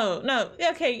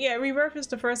 Okay, yeah, Rebirth is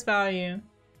the first volume.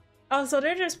 Oh, so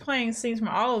they're just playing scenes from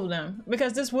all of them.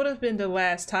 Because this would have been the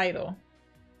last title.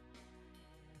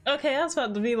 Okay, I was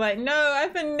about to be like, no,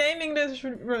 I've been naming this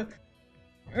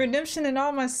Redemption and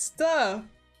all my stuff.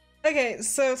 Okay,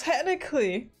 so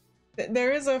technically,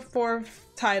 there is a fourth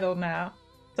title now.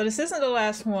 So this isn't the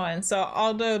last one. So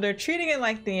although they're treating it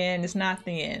like the end, it's not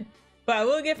the end. But I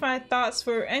will give my thoughts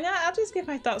for, and I'll just give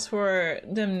my thoughts for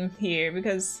them here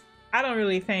because I don't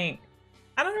really think,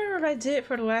 I don't remember if I did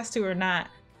for the last two or not.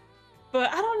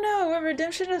 But I don't know, when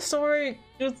Redemption of Story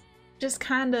was just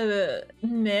kind of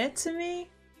meh to me.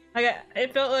 Like,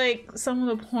 it felt like some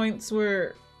of the points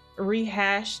were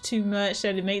rehashed too much,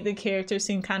 that it made the character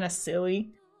seem kind of silly.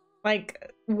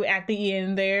 Like, at the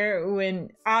end there,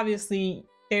 when obviously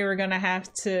they were gonna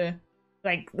have to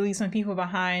like leave some people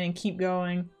behind and keep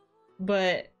going,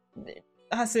 but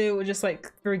Haseo would just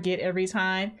like forget every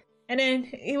time. And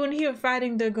then when he was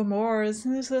fighting the Gamoras, it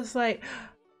was just like,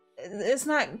 it's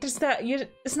not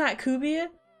Cubia.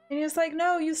 And he was like,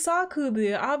 no, you saw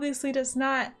Cubia. Obviously that's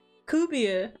not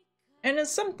Cubia. And there's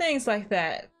some things like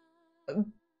that.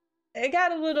 It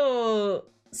got a little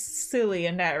silly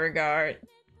in that regard.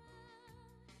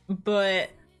 But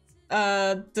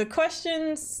the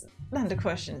questions were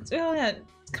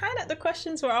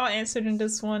all answered in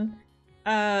this one.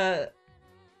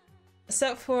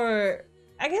 Except for,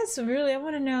 I guess really I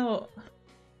want to know,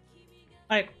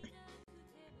 like,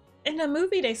 in the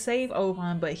movie they save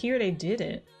Ovan, but here they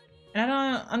didn't. And I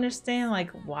don't understand, like,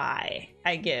 why,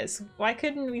 I guess. Why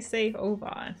couldn't we save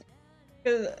Ovan?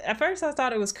 Because at first I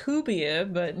thought it was Cubia,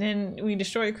 but then we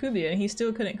destroyed Cubia and he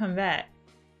still couldn't come back.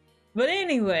 But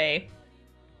anyway,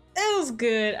 it was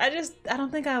good. I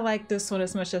don't think I like this one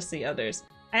as much as the others.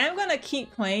 I am gonna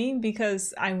keep playing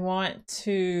because I want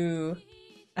to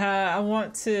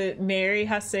marry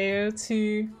Haseo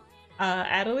to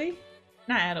Adelie?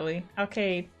 Not Adelie,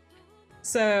 okay.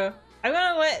 So I'm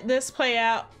gonna let this play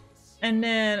out and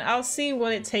then I'll see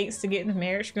what it takes to get the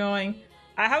marriage going.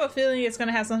 I have a feeling it's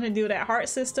gonna have something to do with that heart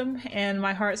system, and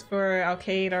my hearts for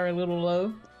Arcade are a little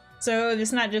low. So if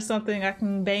it's not just something I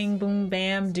can bang, boom,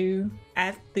 bam do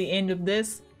at the end of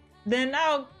this, then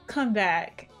I'll come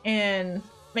back and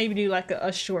maybe do like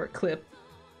a short clip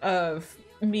of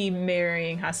me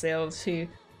marrying Haseo to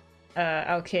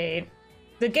Arcade.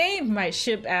 The game might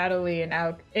ship Adelie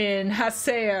and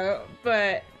Haseo,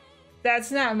 but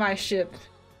that's not my ship.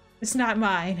 It's not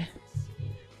mine.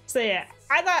 So yeah,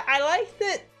 I liked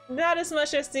it not as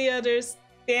much as the others.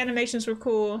 The animations were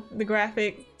cool.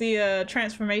 The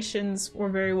transformations were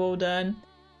very well done.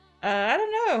 I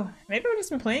don't know. Maybe I've just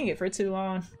been playing it for too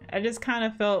long. I just kind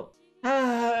of felt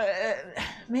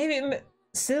maybe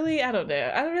silly. I don't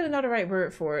know. I don't really know the right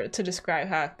word for it to describe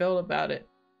how I felt about it.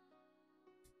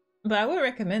 But I would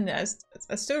recommend it.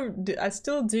 I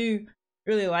still do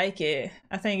really like it.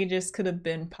 I think it just could have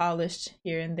been polished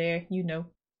here and there, you know.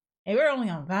 And we're only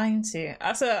on volume 2.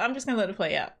 So I'm just gonna let it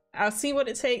play out. I'll see what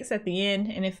it takes at the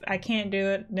end, and if I can't do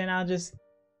it, then I'll just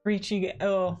greet you.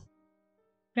 Oh,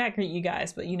 not greet you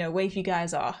guys, but you know, wave you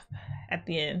guys off at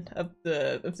the end of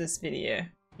this video.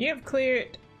 You have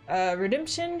cleared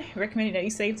redemption. Recommended that you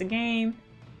save the game.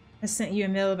 I sent you a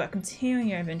mail about continuing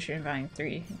your adventure in volume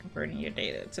 3 and converting your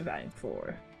data to volume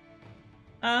 4.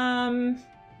 Do I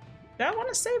want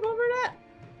to save over that?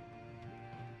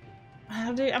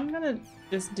 I'm gonna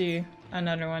just do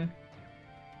another one.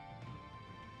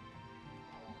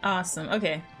 Awesome.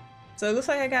 Okay, so it looks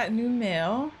like I got new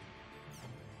mail.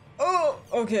 Oh,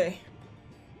 okay.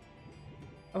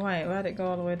 Oh wait, why'd it go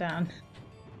all the way down?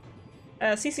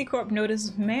 CC Corp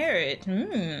notice marriage.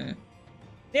 Dear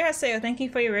Haseo, thank you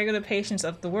for your regular patience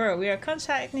of the world. We are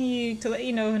contacting you to let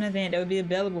you know of an event that will be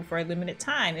available for a limited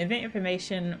time. Event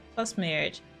information plus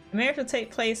marriage. The marriage will take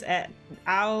place at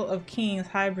Isle of Kings,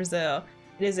 High Brazil.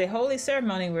 It is a holy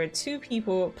ceremony where two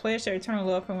people pledge their eternal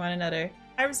love for one another.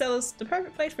 High Brazil is the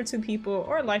perfect place for two people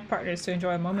or life partners to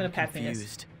enjoy a moment of happiness.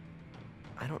 Confused.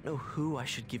 I don't know who I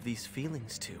should give these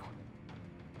feelings to.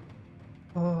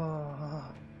 Oh.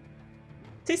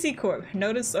 TC Corp,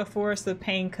 notice a Forest of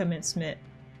Pain commencement.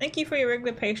 Thank you for your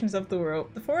regular patience of the world.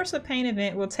 The Forest of Pain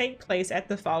event will take place at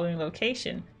the following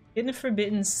location. In the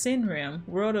Forbidden Sin Realm,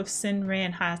 world of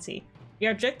Sinran Hati.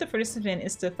 Your objective for this event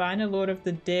is to find the Lord of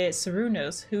the Dead,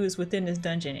 Sarunos, who is within this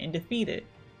dungeon, and defeat it.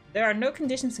 There are no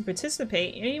conditions to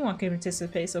participate. Anyone can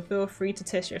participate, so feel free to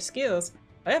test your skills.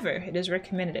 However, it is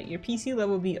recommended that your PC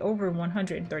level be over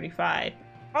 135.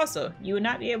 Also, you will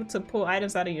not be able to pull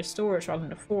items out of your storage while in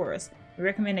the forest. We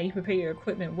recommend that you prepare your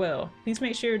equipment well. Please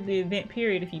make sure the event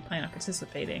period if you plan on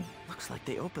participating. Looks like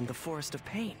they opened the Forest of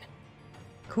Pain.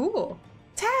 Cool.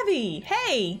 Tabby!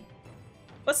 Hey!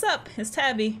 What's up? It's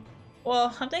Tabby.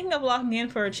 Well, I'm thinking of logging in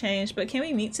for a change, but can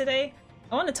we meet today?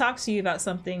 I want to talk to you about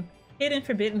something. Hidden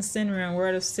Forbidden Sin Realm,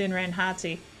 Word of Sinran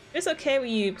Hati. If it's okay with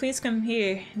you, please come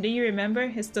here. Do you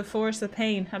remember? It's the Forest of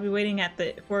Pain. I'll be waiting at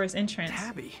the forest entrance.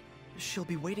 Tabby? She'll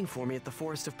be waiting for me at the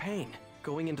Forest of Pain.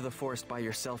 Going into the forest by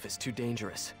yourself is too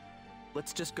dangerous.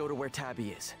 Let's just go to where Tabby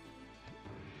is.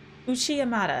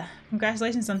 Uchiyamada,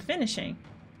 congratulations on finishing.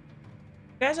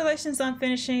 Congratulations on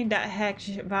finishing .hack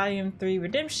Volume 3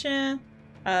 Redemption.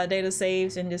 Data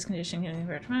saves in this condition.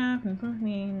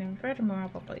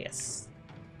 Yes.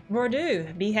 Bordeaux,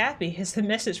 be happy. It's a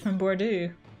message from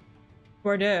Bordeaux.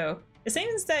 It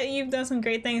seems that you've done some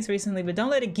great things recently, but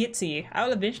don't let it get to you. I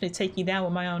will eventually take you down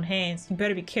with my own hands. You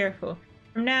better be careful.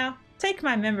 From now, take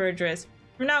my member address.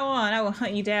 From now on, I will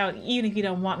hunt you down even if you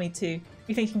don't want me to.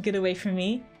 You think you can get away from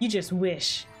me? You just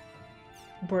wish.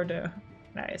 Bordeaux.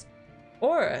 Nice.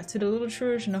 Aura to the little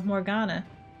children of Morgana.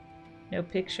 No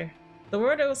picture. The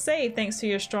world was saved thanks to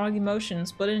your strong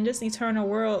emotions, but in this eternal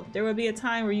world, there will be a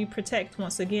time where you protect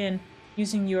once again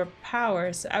using your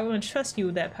powers. I will entrust you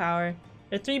with that power.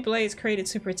 The 3 blades created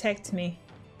to protect me.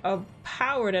 A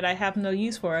power that I have no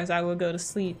use for as I will go to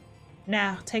sleep.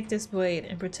 Now, take this blade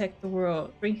and protect the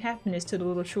world. Bring happiness to the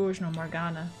little children of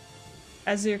Morgana.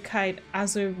 Azure Kite,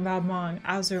 Azure Ramon,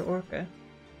 Azure Orca.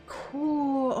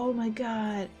 Cool, oh my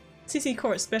god. CC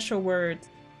Court special words.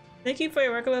 Thank you for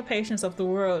your regular patience of the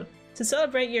world. To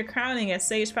celebrate your crowning as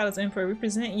Sage Palace Emperor, we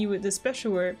present you with this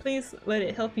special word. Please let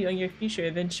it help you on your future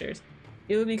adventures.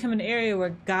 It will become an area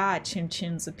where God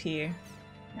Chim-Chims appear.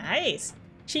 Nice!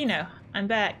 Shino, I'm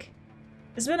back.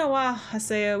 It's been a while,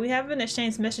 Haseo. We haven't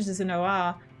exchanged messages in a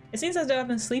while. It seems as though I've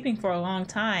been sleeping for a long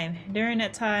time. During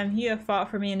that time, you have fought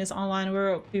for me in this online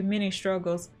world through many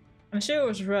struggles. I'm sure it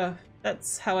was rough.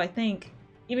 That's how I think.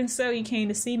 Even so, you came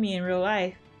to see me in real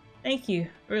life. Thank you,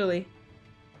 really.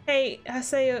 Hey,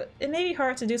 Haseo, it may be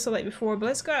hard to do so like before, but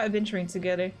let's go out adventuring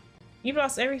together. You've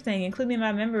lost everything, including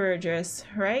my member address,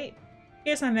 right?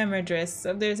 Here's my member address,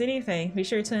 so if there's anything, be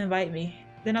sure to invite me.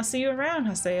 Then I'll see you around,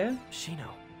 Haseo. Shino.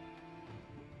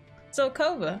 So,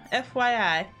 Kova,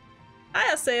 FYI.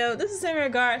 Hi, Haseo. This is in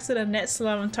regards to the net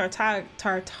slum Tartaga.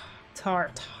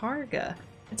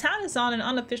 The town is on an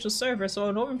unofficial server, so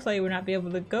an open player will not be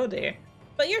able to go there.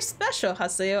 But you're special,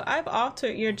 Haseo. I've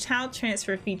altered your town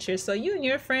transfer feature so you and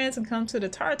your friends can come to the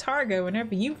Tartarga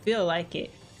whenever you feel like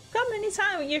it. Come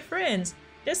anytime with your friends.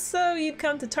 Just so you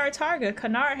come to Tartarga,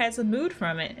 Kanar has a mood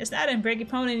from it. It's not in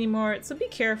Breakipone anymore, so be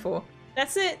careful.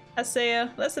 That's it,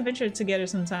 Haseo. Let's adventure together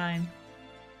sometime.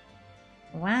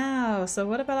 Wow, so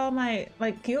what about all my,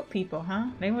 like, guild people, huh?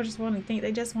 They just want to think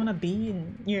they just want to be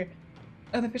in your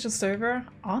unofficial server?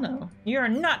 Oh no, you are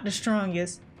not the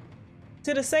strongest.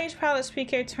 To the Sage Palace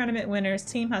PK tournament winners,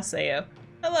 Team Haseo.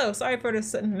 Hello, sorry for the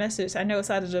sudden message. I know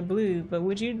it's out of the blue, but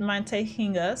would you mind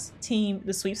taking us, Team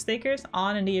the Sweepstakers,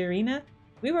 on in the arena?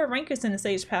 We were rankers in the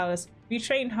Sage Palace. We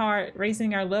trained hard,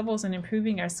 raising our levels and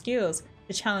improving our skills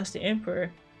to challenge the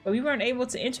Emperor, but we weren't able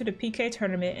to enter the PK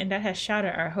tournament, and that has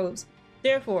shattered our hopes.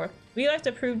 Therefore, we like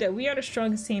to prove that we are the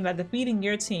strongest team by defeating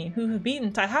your team, who have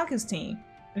beaten Taihaku's team.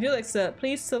 If you'll accept,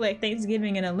 please select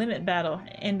Thanksgiving in a limit battle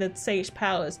in the Sage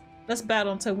Palace. Let's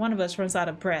battle until one of us runs out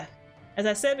of breath. As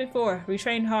I said before, we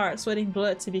trained hard, sweating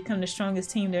blood to become the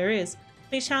strongest team there is.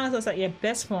 Please challenge us at your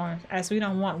best form, as we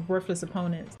don't want worthless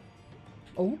opponents.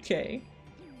 Okay.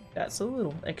 That's a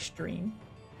little extreme.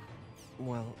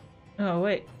 Well... Oh,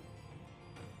 wait.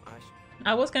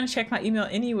 I was gonna check my email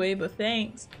anyway, but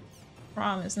thanks.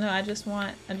 Promise. No, I just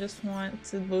want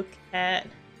to look at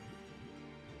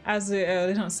Azure. Oh,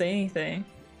 they don't say anything.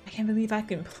 I can't believe I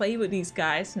can play with these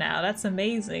guys now. That's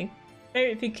amazing.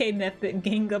 Favorite PK method,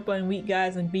 gang up on weak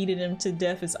guys and beating them to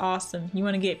death is awesome. You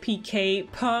want to get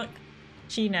PK'd, punk?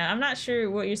 Sheena, I'm not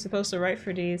sure what you're supposed to write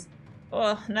for these.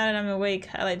 Well, now that I'm awake,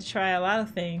 I like to try a lot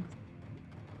of things.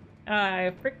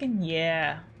 Freaking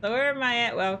yeah. So where am I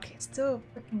at? Well, okay, still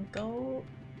freaking gold.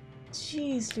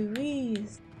 Jeez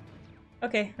Louise.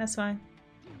 Okay, that's fine.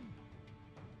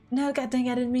 No, god dang,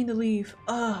 I didn't mean to leave.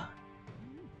 Ugh.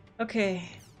 Okay.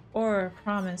 Or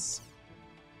promise.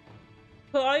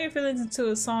 Put all your feelings into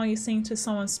a song you sing to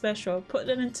someone special. Put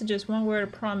them into just one word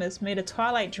of promise. May the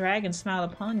Twilight Dragon smile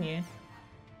upon you.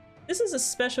 This is a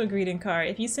special greeting card.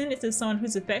 If you send it to someone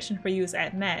whose affection for you is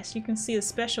at match, you can see a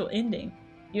special ending.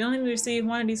 You only receive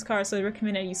one of these cards, so I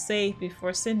recommend that you save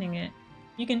before sending it.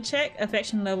 You can check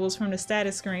affection levels from the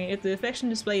status screen. If the affection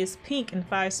display is pink and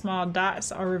 5 small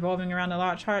dots are revolving around a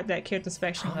large heart, that character's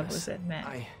affection level is at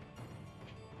match.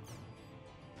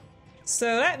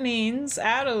 So that means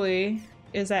Adderley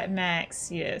is at max,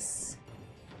 yes.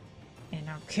 And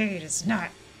Arcade is not.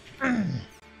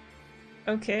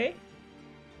 Okay.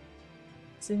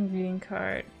 Send greeting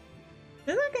card.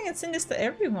 This is like I can send this to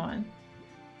everyone.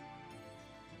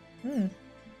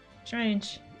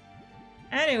 Strange.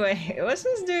 Anyway, let's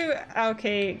just do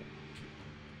okay.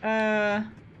 I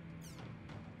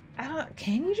don't.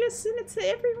 Can you just send it to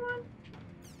everyone?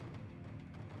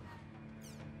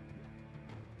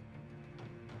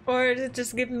 Or is it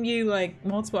just giving you like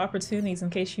multiple opportunities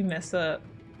in case you mess up?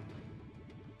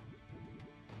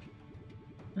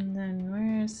 And then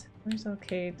where's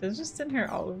okay? There's just in here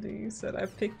all of these that I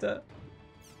picked up.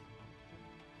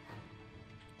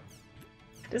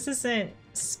 This isn't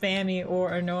spammy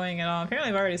or annoying at all.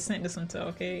 Apparently I've already sent this one to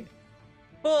okay.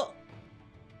 Well,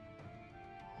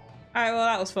 Alright, well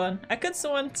that was fun. I could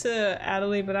send one to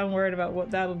Adelie, but I'm worried about what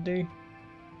that'll do.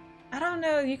 I don't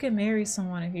know if you can marry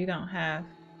someone if you don't have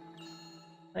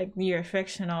like your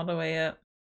affection all the way up.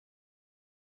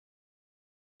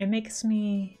 It makes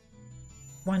me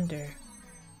wonder.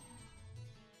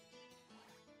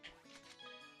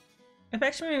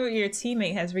 Affection with your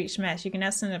teammate has reached match. You can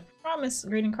now send a promise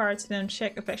greeting card to them.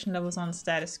 Check affection levels on the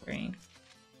status screen.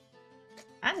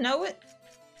 I know it.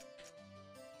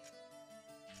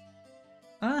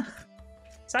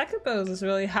 Sakubo's is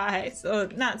really high. So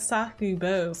not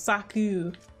Sakubo,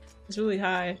 Saku. It's really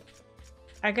high.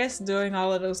 I guess doing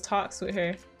all of those talks with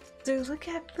her. Dude, look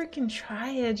at freaking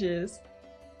Tri-Edges.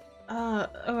 Oh,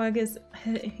 I guess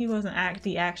he wasn't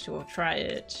the actual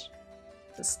Tri-Edge.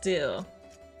 But still.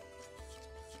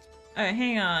 Alright,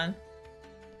 hang on.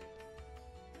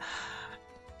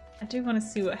 I do want to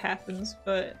see what happens,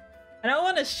 but I don't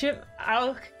want to ship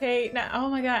okay now. Oh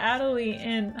my god, Adelie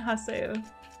and Haseo.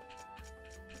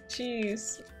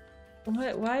 Jeez.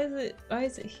 What? Why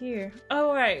is it here?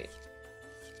 Oh right.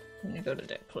 Let me go to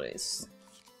that place.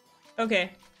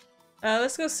 Okay.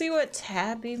 Let's go see what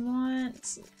Tabby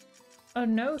wants. Oh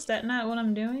no, is that not what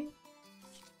I'm doing?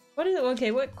 What is it?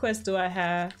 Okay, what quest do I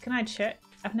have? Can I check?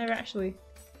 I've never actually.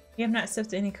 You have not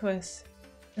accepted any quests.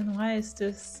 Then why is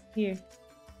this here?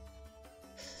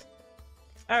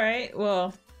 Alright,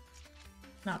 well.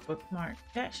 Not bookmark.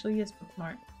 It actually is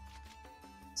bookmark.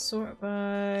 Sort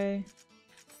by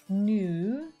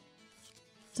new.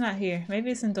 It's not here.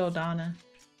 Maybe it's in Doldana.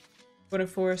 Where the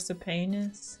Forest of Pain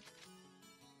is.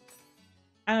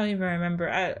 I don't even remember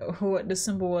what the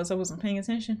symbol was. I wasn't paying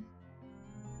attention.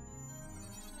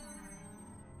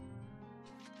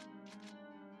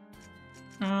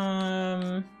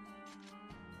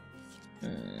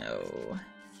 No.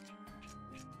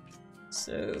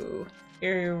 So,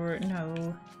 area word,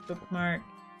 no. Bookmark.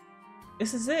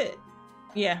 This is it.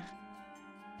 Yeah.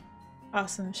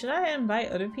 Awesome. Should I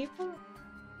invite other people?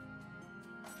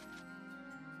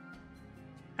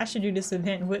 I should do this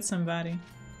event with somebody.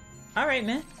 Alright,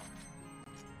 man.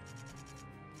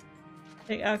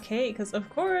 Take out Kate, because of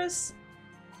course.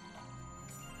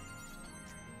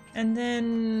 And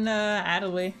then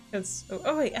Adelie, because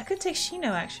oh wait, I could take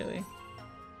Shino actually.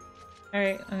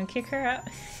 Alright, I'm gonna kick her out.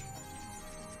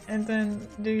 And then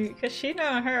because Shino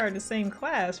and her are the same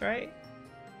class, right?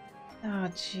 Oh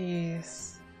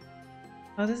jeez.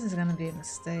 Oh, this is gonna be a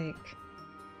mistake.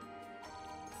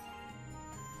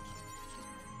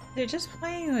 Dude, just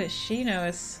playing with Shino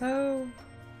is so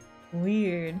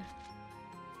weird.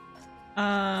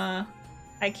 I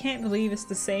can't believe it's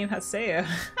the same Haseo.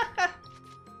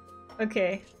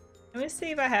 Okay, let me see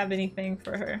if I have anything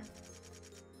for her.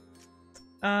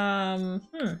 I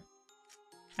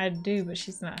do, but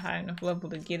she's not high enough level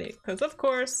to get it. Because of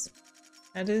course,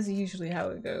 that is usually how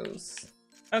it goes.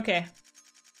 Okay.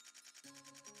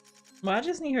 Well, I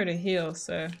just need her to heal,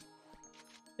 so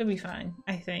she'll be fine,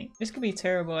 I think. This could be a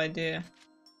terrible idea.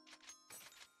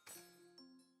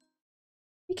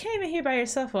 You came in here by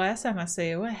yourself last time I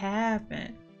said, what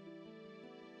happened?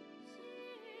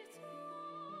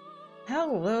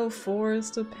 Hello,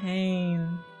 Forest of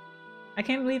Pain. I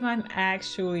can't believe I'm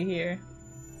actually here.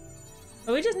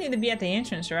 But we just need to be at the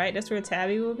entrance, right? That's where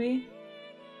Tabby will be.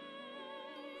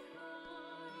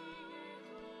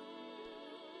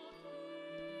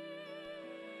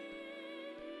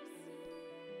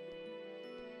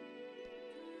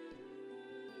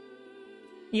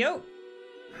 Yo.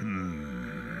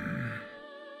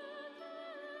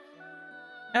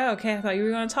 Oh, okay, I thought you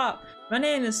were gonna talk. My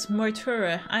name is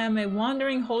Moitura. I am a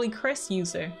wandering Holy Crest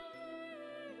user.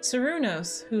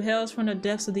 Cernunnos, who hails from the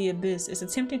depths of the abyss, is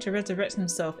attempting to resurrect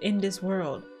himself in this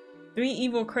world. 3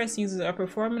 evil crest users are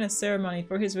performing a ceremony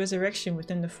for his resurrection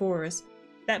within the forest.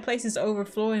 That place is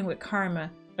overflowing with karma,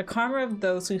 the karma of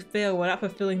those who fail without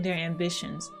fulfilling their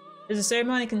ambitions. As the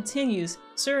ceremony continues,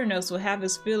 Cernunnos will have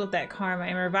his fill of that karma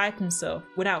and revive himself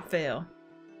without fail.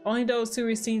 Only those who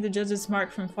receive the judge's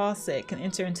mark from Fawcett can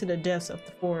enter into the depths of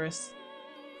the forest.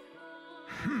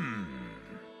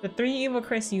 The 3 evil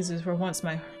crest users were once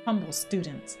my humble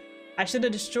students. I should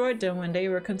have destroyed them when they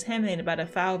were contaminated by the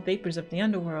foul vapors of the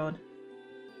underworld.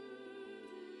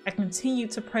 I continued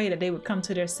to pray that they would come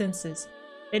to their senses.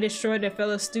 They destroyed their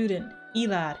fellow student,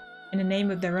 Elad, in the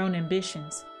name of their own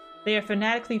ambitions. They are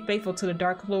fanatically faithful to the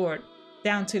Dark Lord,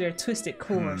 down to their twisted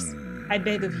cores. I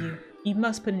beg of you, you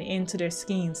must put an end to their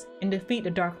schemes and defeat the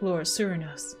Dark Lord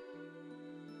Cernunnos.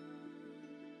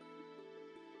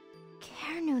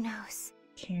 Cernunnos.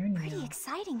 Pretty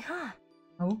exciting, huh?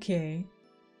 Okay.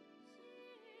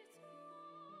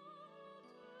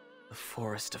 The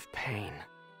Forest of Pain.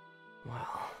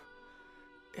 Well,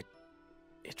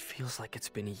 It feels like it's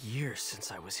been years since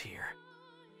I was here.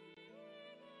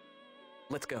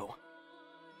 Let's go.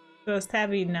 So is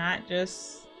Tabby not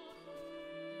just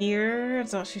here? I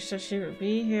thought she said she would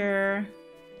be here.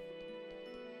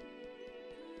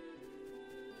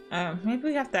 Maybe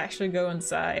we have to actually go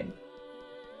inside.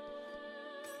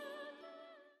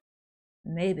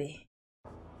 Maybe.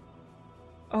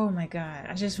 Oh my god,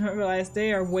 I just realized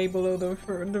they are way below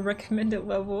the recommended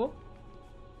level.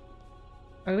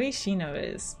 Or at least Shino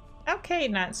is. Okay,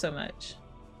 not so much.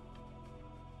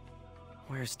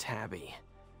 Where's Tabby?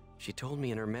 She told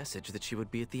me in her message that she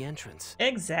would be at the entrance.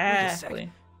 Exactly. Wait a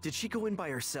sec. Did she go in by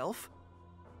herself?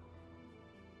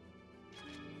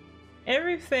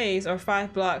 Every phase or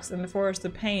 5 blocks in the Forest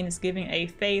of Pain is giving a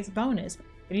phase bonus.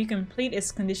 If you complete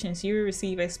its conditions, you will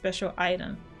receive a special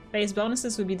item. Phase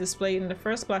bonuses will be displayed in the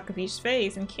first block of each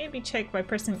phase and can be checked by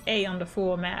pressing A on the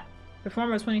full map.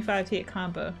 Perform a 25 hit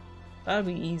combo. That'll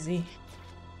be easy.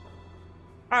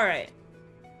 Alright.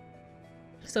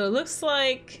 So it looks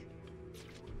like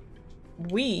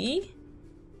we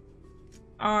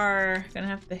are gonna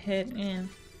have to head in.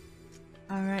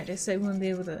 Alright, they said we won't be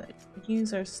able to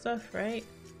use our stuff, right?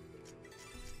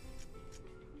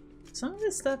 Some of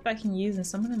this stuff I can use and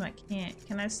some of them I can't.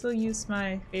 Can I still use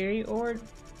my fairy orb?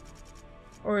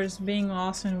 Or is being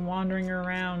lost and wandering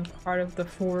around part of the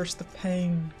Forest of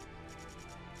Pain?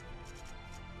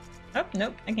 Oh,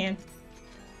 nope, I can.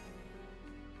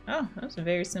 Oh, that's a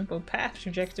very simple path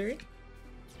trajectory.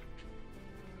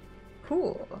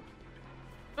 Cool.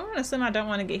 I'm gonna assume I don't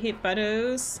want to get hit by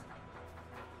those.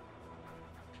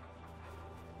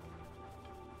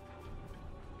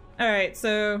 Alright,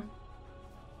 so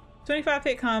 25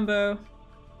 hit combo.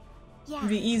 Yeah,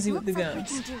 Be easy with the looks like we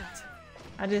guns. can do it.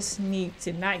 I just need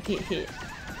to not get hit.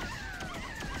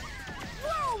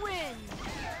 Whirlwind!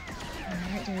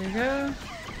 Alright, there we go.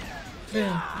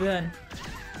 Boom, done.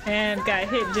 And got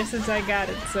hit just as I got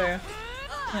it, so.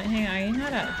 Wait, hang on, are you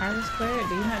not a harvest player?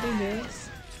 Do you not do this?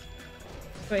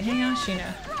 Wait, hang on,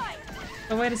 Shino.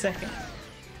 Oh, wait a second.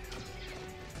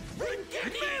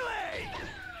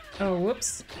 Oh,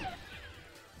 whoops.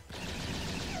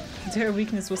 Their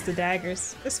weakness was the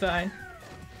daggers. It's fine.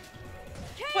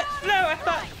 What? No, I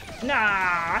thought.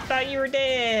 Nah, I thought you were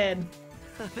dead.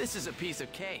 This is a piece of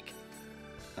cake.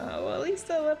 Oh, well, at least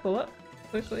I'll level up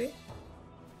quickly.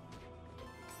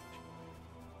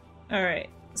 Alright,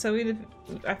 so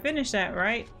I finished that,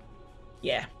 right?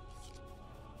 Yeah.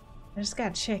 I just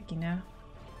gotta check, you know.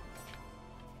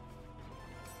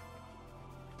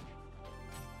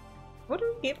 What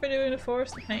do we get for doing the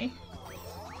Forest of Pain?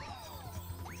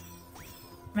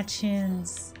 My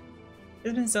chins.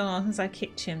 It's been so long since I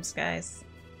kicked chimps, guys.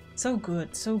 So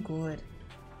good, so good.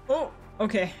 Oh,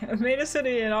 okay. I made it to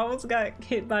the end. Almost got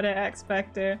hit by the axe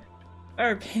back there.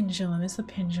 Or pendulum. It's a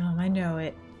pendulum. I know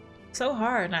it. So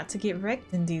hard not to get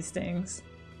wrecked in these things.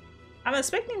 I'm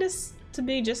expecting this to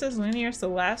be just as linear as the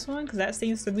last one, because that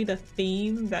seems to be the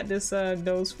theme that this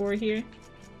goes for here.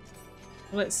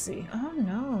 Let's see. Oh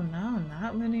no, no,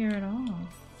 not linear at all.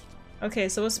 Okay,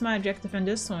 so what's my objective in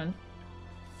this one?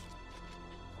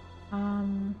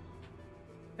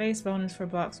 Base bonus for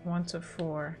blocks 1 to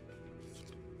 4.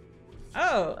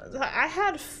 Oh, I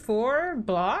had 4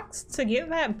 blocks to get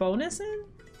that bonus in?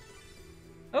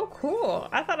 Oh, cool.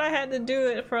 I thought I had to do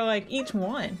it for like each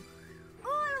one.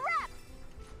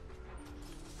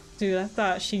 Dude, I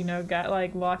thought Shino got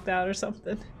like locked out or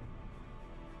something.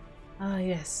 Ah,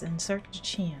 yes, insert the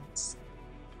chins.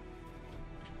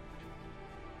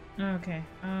 Okay,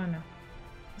 oh no.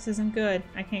 This isn't good.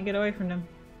 I can't get away from them.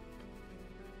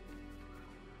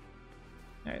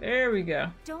 Alright, there we go.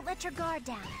 Don't let your guard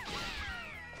down.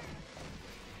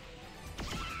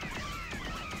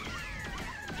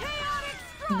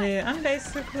 Yeah, I'm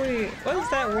basically... What is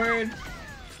that word?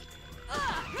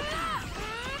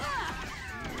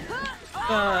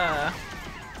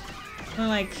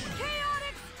 Like...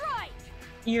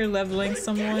 You're leveling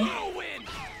someone.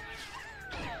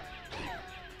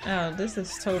 Oh, this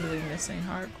is totally missing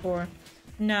hardcore.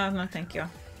 No, no thank you.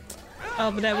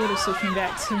 Oh, but that would have switched me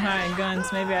back to my guns.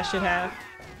 Maybe I should have.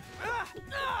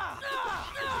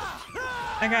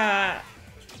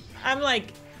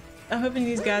 I'm hoping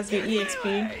these guys get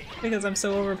EXP because I'm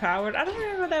so overpowered. I don't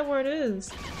remember what that word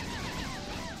is.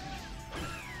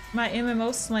 My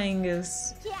MMO slang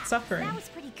is suffering. That was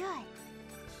pretty good.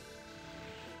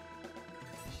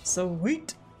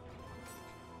 Sweet.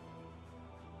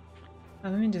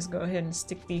 Let me just go ahead and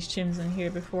stick these chims in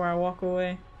here before I walk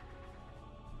away.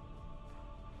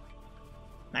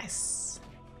 Nice.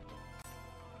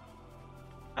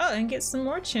 Oh, and get some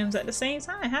more chims at the same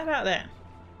time. How about that?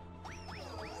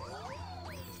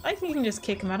 I think you can just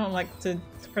kick them. I don't like to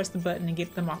press the button and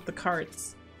get them off the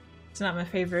carts. It's not my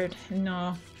favorite.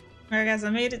 No. Alright guys, I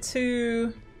made it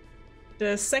to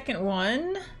the second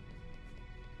one.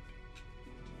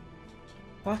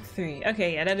 Block 3.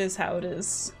 Okay, yeah, that is how it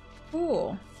is.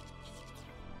 Cool.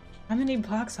 How many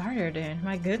blocks are there then?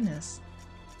 My goodness.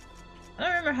 I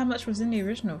don't remember how much was in the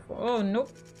original for. Oh,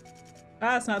 nope.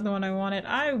 That's not the one I wanted.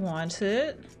 I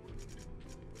wanted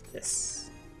this.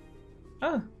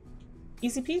 Oh.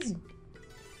 Easy peasy.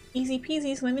 Easy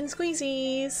peasy, lemon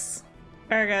squeezies.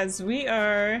 Alright guys, we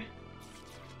are...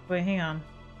 Wait, hang on.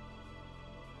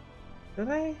 Did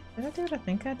I do what I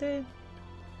think I did?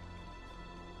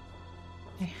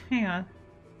 Hey, hang on.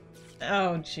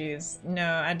 Oh jeez.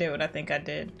 No, I did what I think I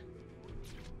did.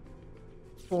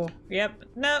 Cool. Yep.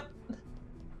 Nope.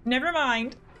 Never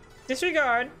mind.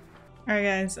 Disregard. Alright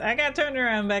guys, I got turned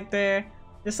around back there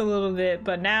just a little bit,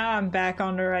 but now I'm back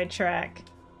on the right track.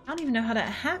 I don't even know how that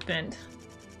happened.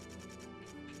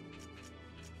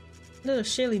 Little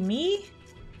shilly me?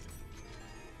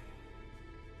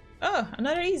 Oh,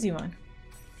 another easy one.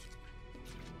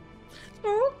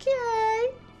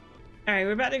 Okay. Alright,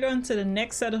 we're about to go into the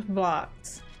next set of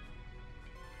blocks.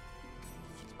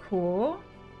 Cool.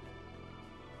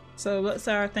 So what's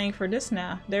our thing for this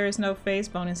now? There is no phase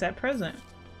bonus at present.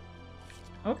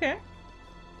 Okay.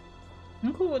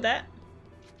 I'm cool with that.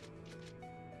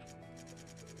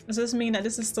 Does this mean that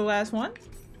this is the last one?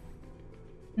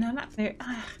 No, not fair.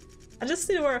 I just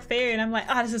see the word fairy and I'm like,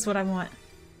 this is what I want.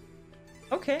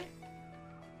 Okay.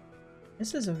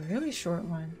 This is a really short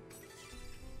one.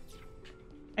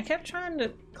 I kept trying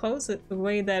to close it the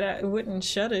way that I wouldn't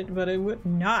shut it, but it would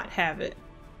not have it.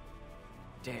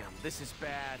 Damn, this is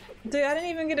bad. Dude, I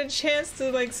didn't even get a chance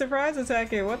to like surprise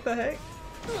attack it. What the heck?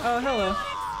 Oh, hello.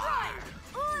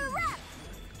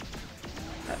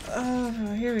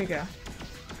 Oh, here we go.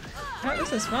 Oh,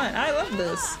 this is fun. I love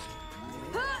this.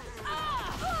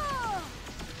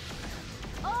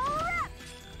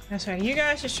 That's right. You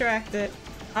guys distracted.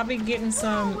 I'll be getting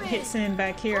some hits in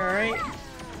back here, alright?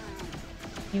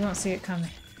 You won't see it coming.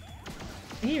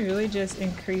 He really just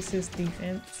increases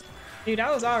defense. Dude,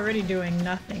 I was already doing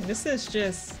nothing. This is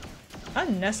just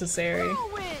unnecessary.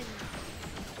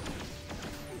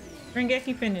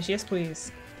 Rengeki finish. Yes,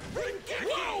 please.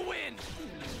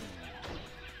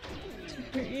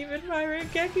 Even my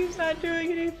Rengeki's not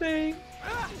doing anything.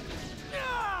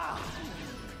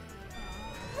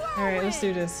 Alright, let's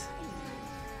do this.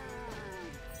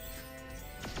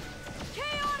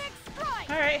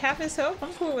 Alright, half his health.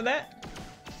 I'm cool with that.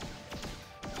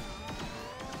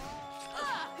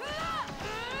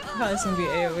 I thought this was gonna be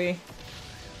AoE.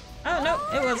 Oh, no,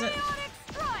 it wasn't.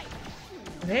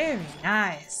 Very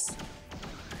nice.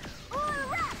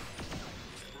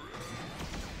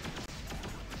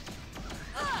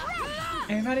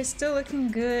 Everybody's still looking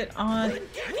good on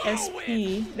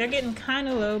SP. They're getting kind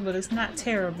of low, but it's not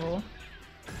terrible.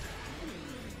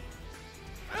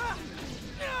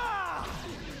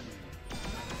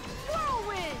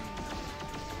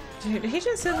 Dude, did he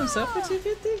just hit himself for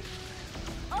 250?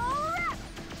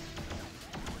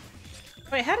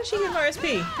 Wait, how did she get more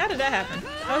SP? How did that happen?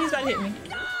 Oh, he's about to hit me.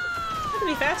 You have to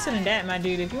be faster than that, my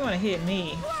dude, if you want to hit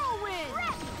me.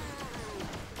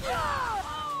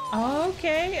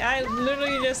 Okay, I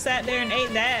literally just sat there and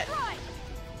ate that.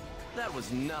 That was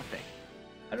nothing.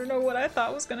 I don't know what I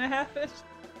thought was gonna happen.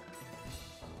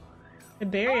 The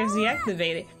barrier is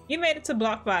deactivated. You made it to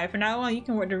block 5. From now on, you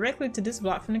can work directly to this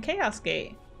block from the Chaos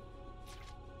Gate.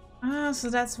 Oh, so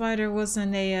that's why there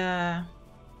wasn't a,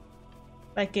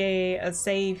 like a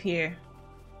save here.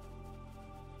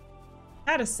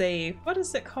 Not a save. What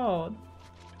is it called?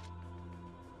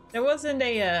 There wasn't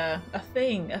a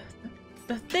thing.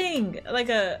 The thing! Like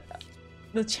the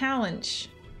challenge.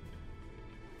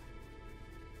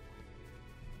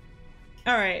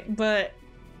 Alright, but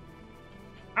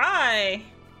I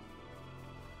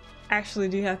actually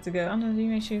do have to go. Oh no, you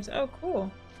may choose. Oh,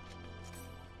 cool.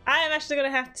 I am actually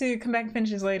gonna have to come back and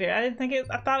finish this later. I didn't think it.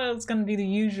 I thought it was gonna be the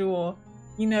usual,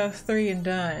 you know, 3 and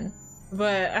done.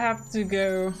 But I have to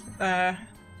go.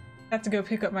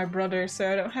 Pick up my brother,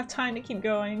 so I don't have time to keep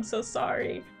going. So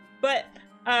sorry. But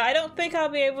I don't think I'll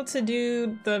be able to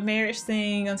do the marriage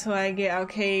thing until I get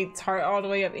Alcade's heart all the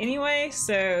way up anyway.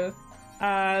 So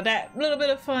that little bit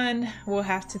of fun we'll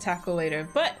have to tackle later.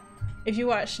 But if you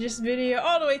watch this video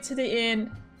all the way to the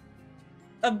end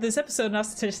of this episode and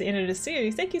also to the end of the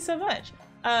series, thank you so much.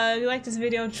 If you like this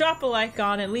video, drop a like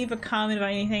on it, leave a comment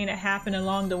about anything that happened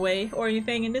along the way or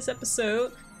anything in this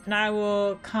episode, and I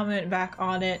will comment back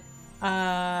on it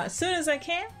as soon as I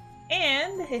can.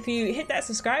 And if you hit that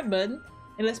subscribe button,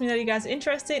 It lets me know you guys are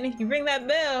interested, and if you ring that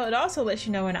bell, it also lets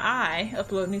you know when I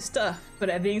upload new stuff. But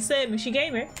that being said, Mishi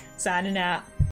Gamer, signing out.